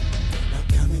 warriors. Now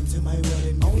come into my world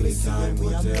and you can see that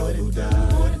we are more than thugs,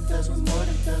 more than thugs, more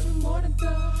than thugs, more than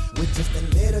thugs. With just a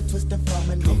little twist of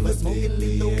harmony, but smoking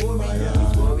lethal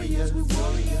warriors, warriors,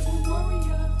 warriors,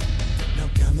 warriors. Now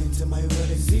come into my world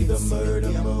and see the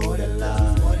murder more than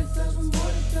lies.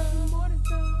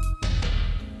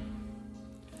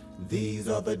 These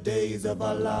are the days of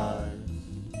our lives.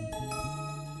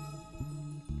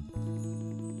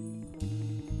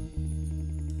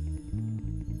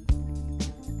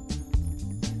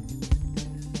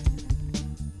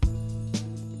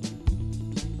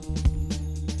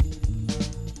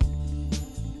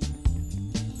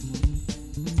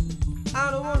 I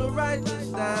don't wanna write this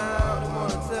down. I don't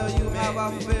wanna tell you how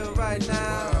I feel right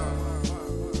now.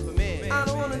 I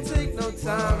don't wanna take no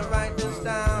time to write this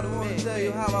down. I don't wanna tell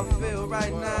you how I feel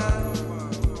right now.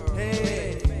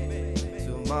 Hey,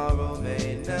 tomorrow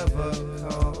may never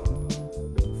come.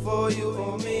 For you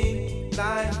or me,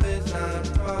 life is not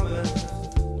promised.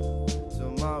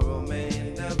 Tomorrow may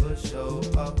never show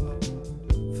up.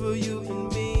 For you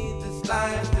and me, this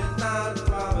life is not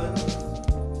promised.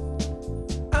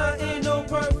 I ain't no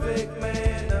perfect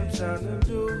man, I'm trying to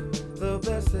do the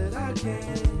best that I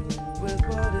can with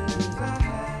what it is I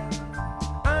have.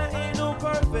 I ain't no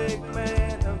perfect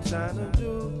man, I'm trying to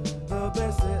do the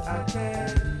best that I can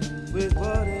with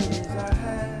what it is I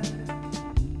have.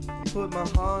 Put my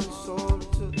heart and soul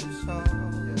into this song.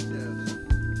 Yes.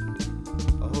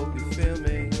 I hope you feel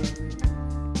me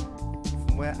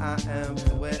from where I am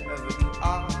to wherever you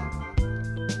are.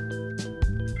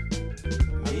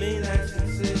 I mean that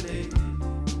sincerely.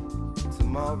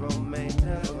 Tomorrow may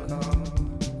never come.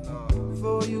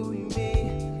 For you and me,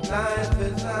 life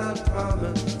is not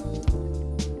promised.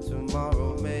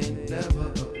 Tomorrow may never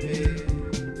appear.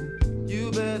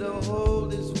 You better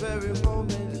hold this very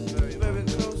moment, very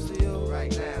close to you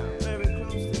right now. Very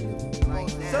close to you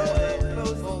right now. So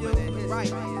close to you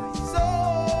right now. So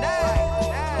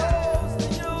close to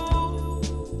you.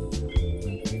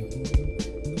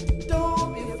 Don't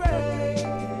be afraid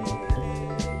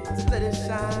to let it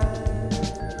shine.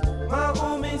 My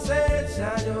homie said,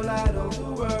 shine your light on the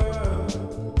world.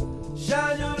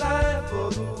 Shine your light for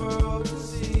the world to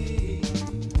see.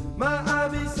 My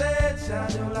hobby said,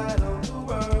 shine your light on the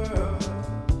world.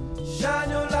 Shine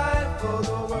your light for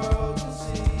the world to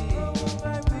see.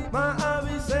 My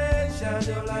hobby said, shine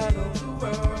your light on the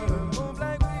world.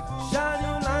 Shine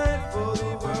your light for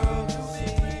the world to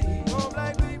see.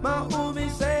 My homie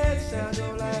said, shine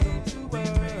your light on the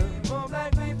world.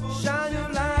 Shine your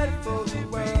light for the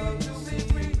world to see.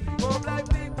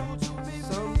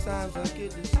 Sometimes I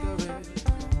get discouraged.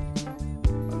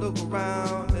 I look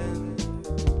around and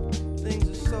things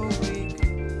are so weak.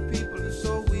 People are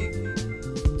so weak.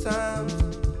 Sometimes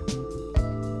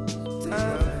I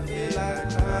feel like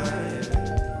crying.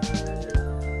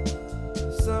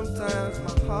 Sometimes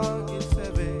my heart gets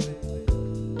heavy.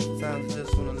 Sometimes I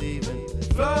just wanna leave and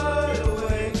float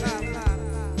away.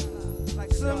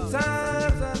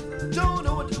 Sometimes I don't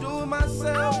know what to do with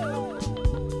myself.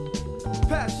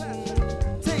 Passion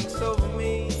takes over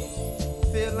me.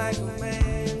 Feel like a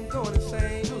man going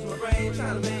insane. Lose my brain,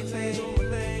 trying to maintain my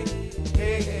thing.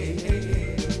 Hey.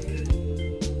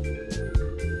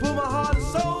 Put my heart and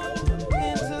soul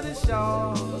into this,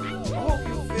 y'all. I hope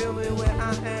you feel me where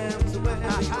I am.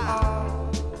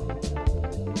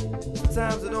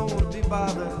 Sometimes I don't wanna be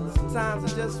bothered.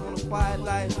 Sometimes I just want a quiet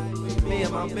life. Me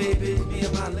and my baby, me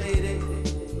and my lady.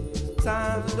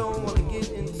 Sometimes I don't wanna get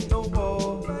into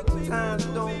snowball. Sometimes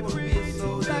I don't wanna be a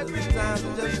soldier. Sometimes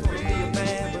I just wanna be a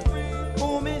man. But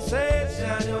Boomy said,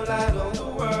 shine your light on the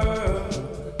world.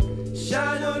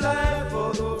 Shine your light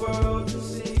for the world to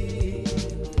see.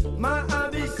 My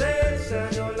hubby said,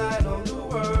 shine your light on the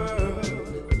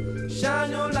world. Shine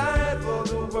your light for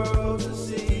the world to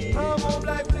see. I'm on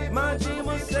black people. My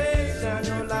dreamer said, shine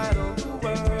your light on the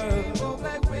world.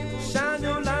 Shine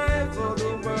your light for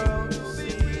the world to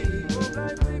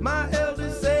see. My elder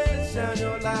said, shine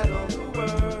your light on the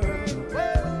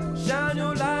world. Shine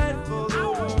your light for the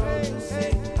world to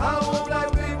see. I want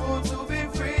black people to be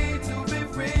free, to be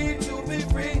free, to be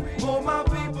free. For my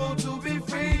people to be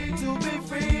free, to be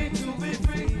free, to be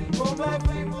free. For black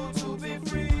people to be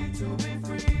free, to be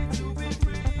free, to be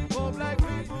free. For black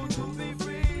people to be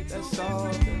free. That's all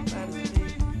that matters to me.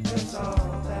 That's all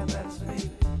that matters to me.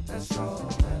 That's all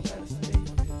that matters to me.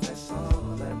 That's all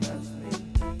that matters to me.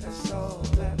 That's all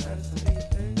that matters to me.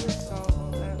 That's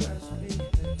all that matters to me.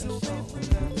 That's all that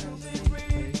matters to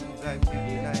me. Black people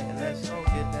unite and let's all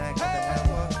get down. Gotta have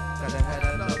one, gotta have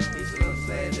that up. These little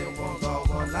say they won't go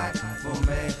one life. One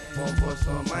man, one voice,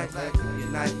 one mic. Black people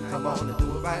unite. Come on and do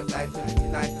it right. Black people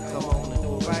unite. Come on and do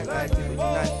it right. Black people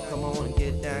unite. Come on and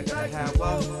get down. Gotta have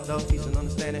one. Love, peace, and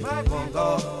understanding. One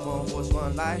God, one voice,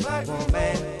 one life. One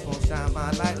man, one shine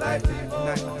my light. Black people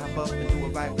unite. Hop up and do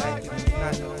it right. Black people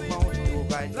unite. Come on and do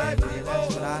it right. Yeah, baby,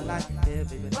 that's what I like. Yeah,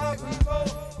 baby, that's what I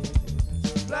like.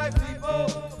 Black people,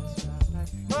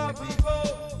 my people,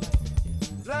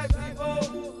 black people,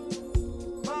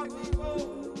 my people.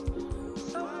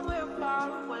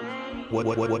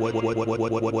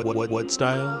 What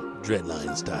style?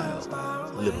 Dreadline style.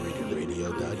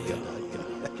 LiberatorRadio.com.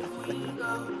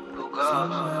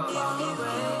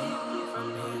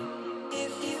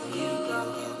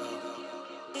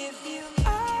 I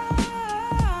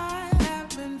have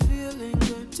been feeling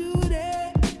good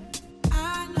today.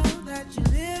 I know that you're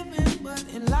living, but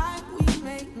in life we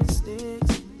make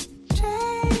mistakes.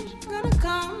 Change gonna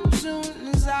come soon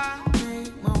as I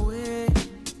make my way.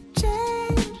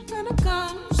 Change gonna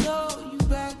come, so you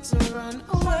better run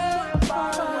away,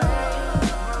 far away.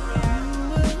 You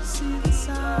will see the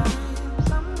signs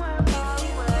somewhere far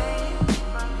away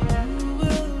from here. You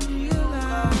will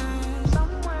realize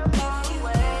somewhere far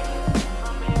away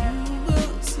from here. You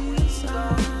will see the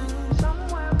signs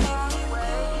somewhere far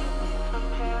away from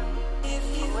here.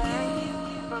 Away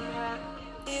from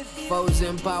here. Foes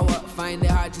in power, find it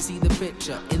hard to see the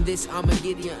picture. In this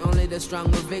Armageddon, only the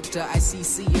strong will victor.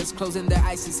 ICCers closing their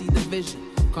eyes to see the vision.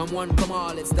 Come one, come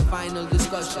all, it's the final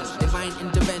discussion. Divine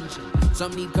intervention,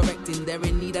 some need correcting. They're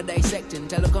in need of dissecting.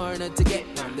 Tell a coroner to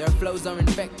get them, their flows are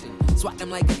infecting. Swat them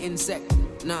like an insect,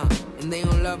 nah, and they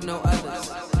don't love no others.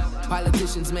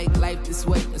 Politicians make life this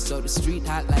way, and so the street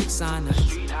hot like sauna.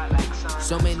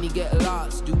 So many get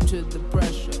lost due to the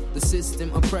pressure, the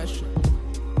system oppression.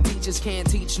 Teachers can't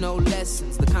teach no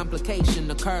lessons. The complication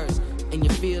occurs, and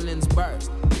your feelings burst,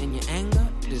 and your anger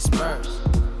disperse.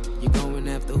 You're going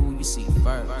after who you see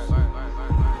first. I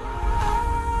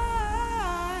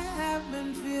have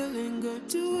been feeling good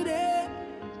today.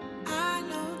 I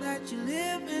know that you're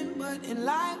living, but in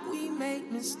life we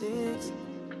make mistakes.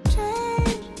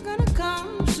 Change gonna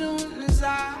come soon as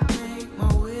I make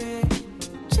my way.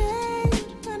 Change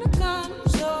gonna come,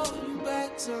 so you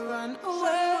better run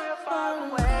away, far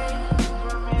away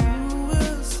from here. You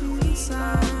will see the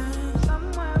signs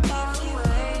somewhere far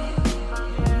away from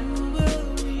here. You will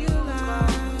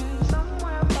realize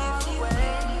somewhere far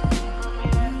away from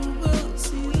here. You will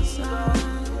see the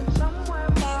signs somewhere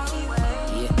far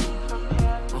away from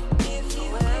here.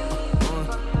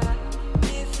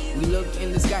 We look in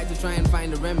the sky to try and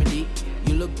find a remedy.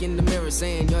 You look in the mirror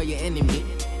saying you're your enemy.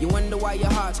 You wonder why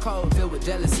your heart's cold, filled with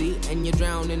jealousy, and you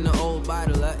drown in the old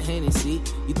bottle of Hennessy.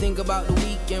 You think about the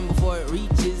weekend before it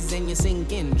reaches, and you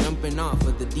sink in, jumping off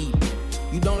of the deep end.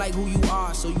 You don't like who you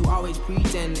are, so you always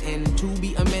pretend, and to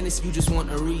be a menace, you just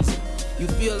want a reason. You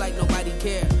feel like nobody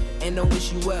cares, and don't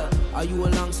wish you well. Are you a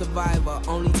long survivor?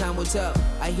 Only time will tell.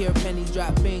 I hear pennies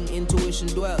dropping, intuition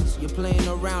dwells. You're playing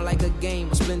around like a game,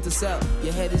 a Splinter Cell.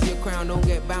 Your head is your crown, don't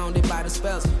get bounded by the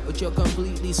spells, but you're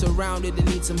completely surrounded and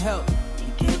need some help.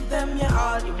 You give them your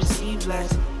all, you receive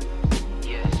less.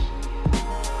 Yes.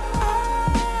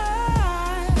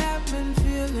 I have been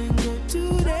feeling good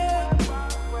today.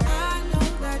 I know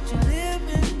that you're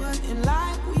living, but in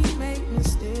life we make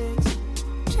mistakes.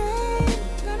 Change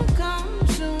gonna come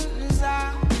soon as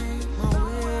I make my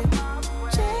way.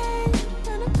 Change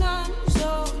gonna come, so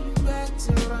you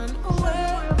better run away,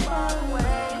 far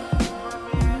away.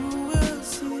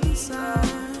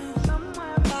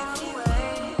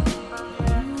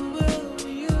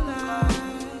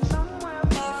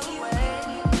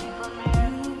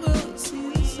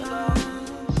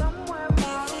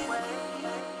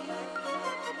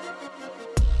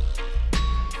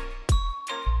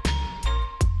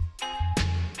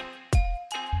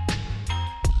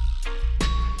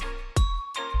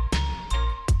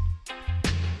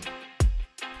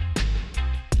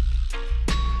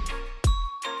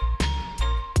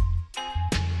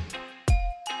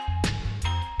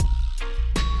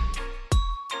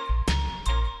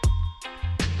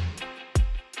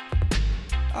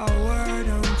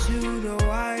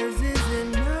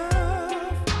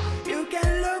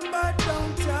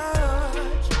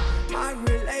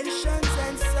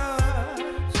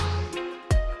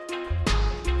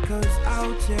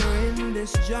 here in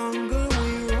this jungle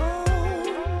we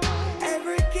roam.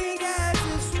 Every king has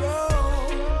his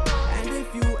throne, and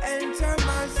if you enter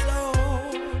my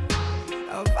zone,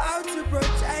 I vow to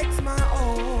protect my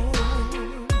own.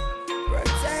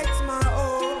 Protect my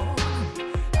own.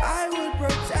 I will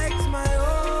protect my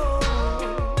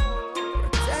own.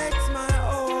 Protect my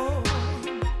own.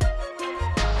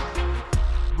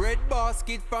 Bread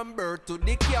basket from birth to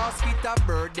the casket of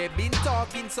bird. They've been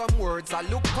talking some words, I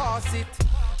look past it.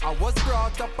 I was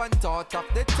brought up and taught of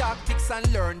the tactics and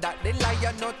learned that the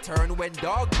lion not turn when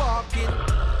dog barking.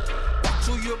 Watch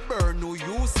who you burn, who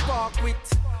you spark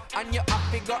with, and you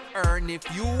have to go earn if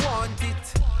you want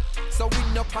it. So we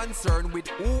no concern with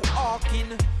who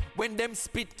hawking, when them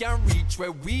spit can reach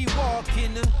where we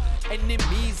walking.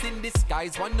 Enemies in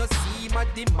disguise wanna see my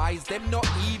demise. Them no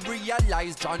even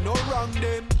realize Jah no wrong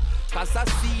them. Cause I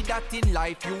see that in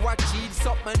life you achieve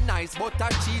something nice, but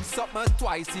achieve something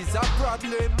twice is a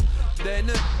problem.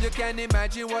 Then you can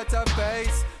imagine what I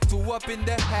face. Two up in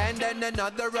the hand and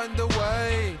another on the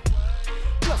way.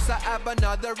 Plus I have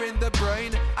another in the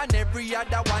brain, and every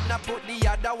other one I put the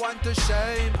other one to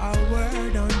shame. A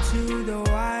word unto the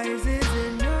wise is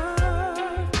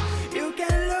enough. You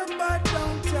can look but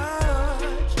don't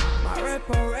touch my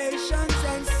reparations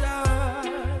and such.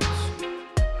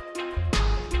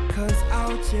 Cause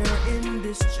out here in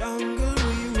this jungle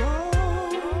we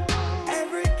roam.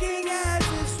 Every king has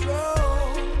his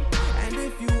throne, and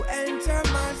if you enter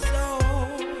my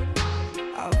zone,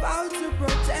 I vow to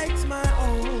protect my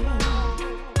own.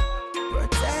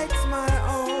 Protect my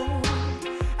own.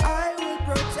 I will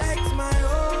protect my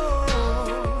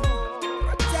own.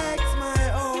 Protect my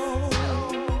own.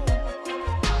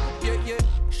 Yeah, yeah.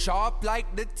 Sharp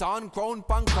like the town crown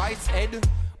pan Christ's head.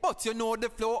 But you know the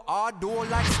flow hard dough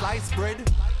like sliced bread.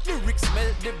 Lyrics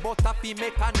melt the butter fi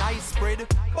make a nice spread.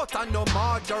 But I know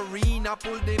margarine, I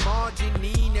pull the margin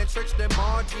in and stretch the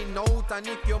margin out. And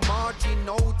if you're marching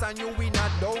out and you win a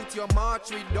doubt, you march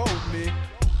without me.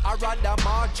 I'd rather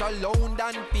march alone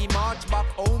than be march back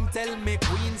home. Tell me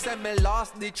queen say me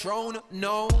lost the throne.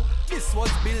 No, this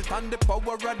was built on the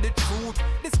power of the truth.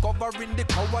 Discovering the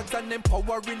cowards and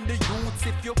empowering the youths.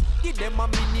 If you give them a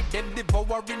minute, them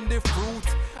devouring the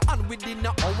fruit. And within an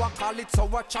hour, call it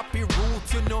sour choppy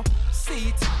root, you know. See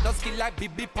it, does skill like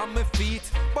BB on my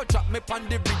feet. But drop me on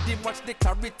the rhythm, watch the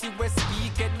clarity we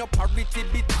speak. And no parity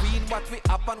between what we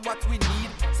have and what we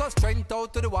need. So strength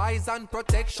out to the wise and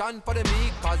protection for the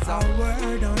meek. A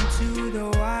word unto the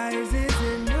wise is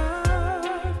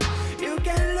enough. You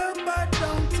can look but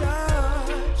don't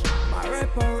touch my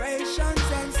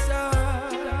reparations and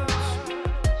such.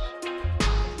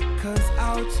 Cause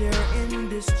out here in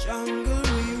this jungle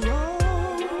we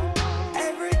roam.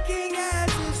 Every king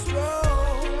has his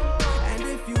throne, and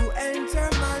if you enter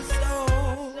my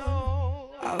zone,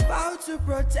 I vow to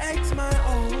protect my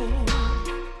own.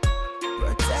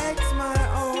 Protect my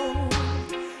own.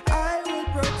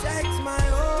 Protect my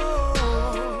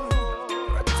own.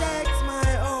 Protect my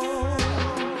own.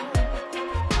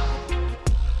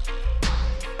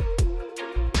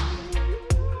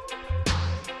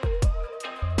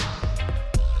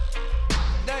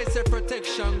 There's a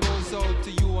protection goes out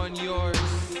to you and yours,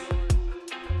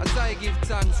 as I give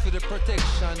thanks for the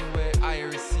protection where I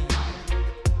receive.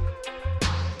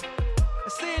 I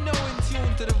stay now in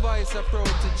tune to the voice of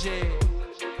Protege,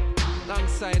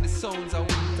 alongside the sounds of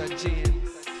Winter James.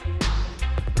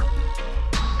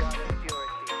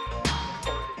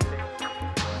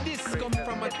 This come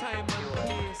from a time and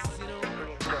place, you know.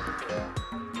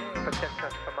 Protect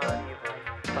us from all evil.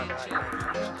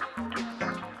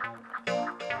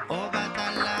 Over the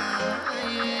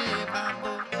line, yeah,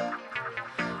 bamboo.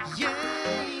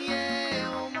 Yeah,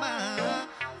 yeah, oh my.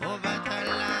 Over the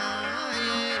line,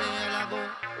 yeah, labo.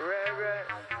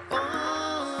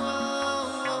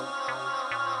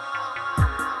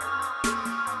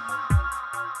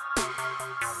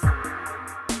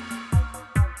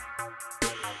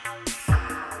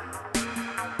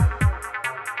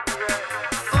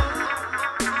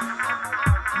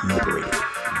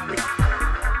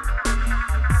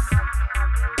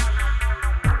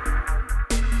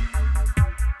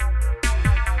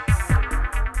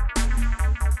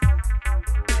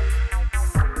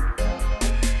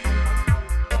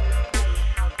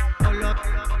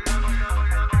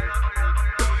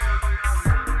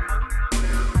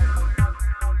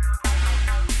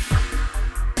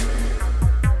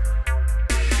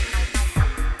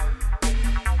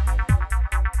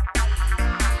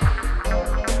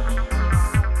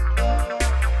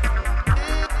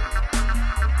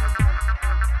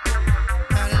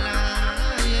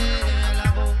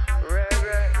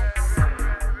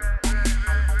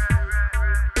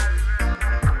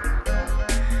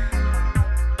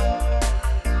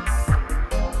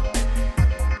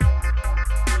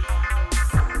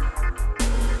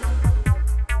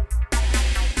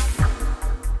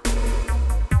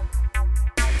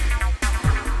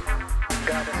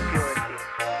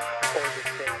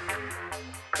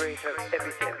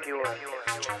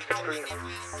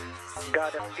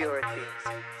 purity,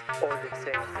 all the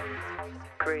same.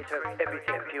 Creator of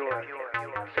everything pure,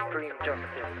 supreme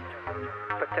justice,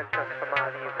 protect us from all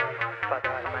evil.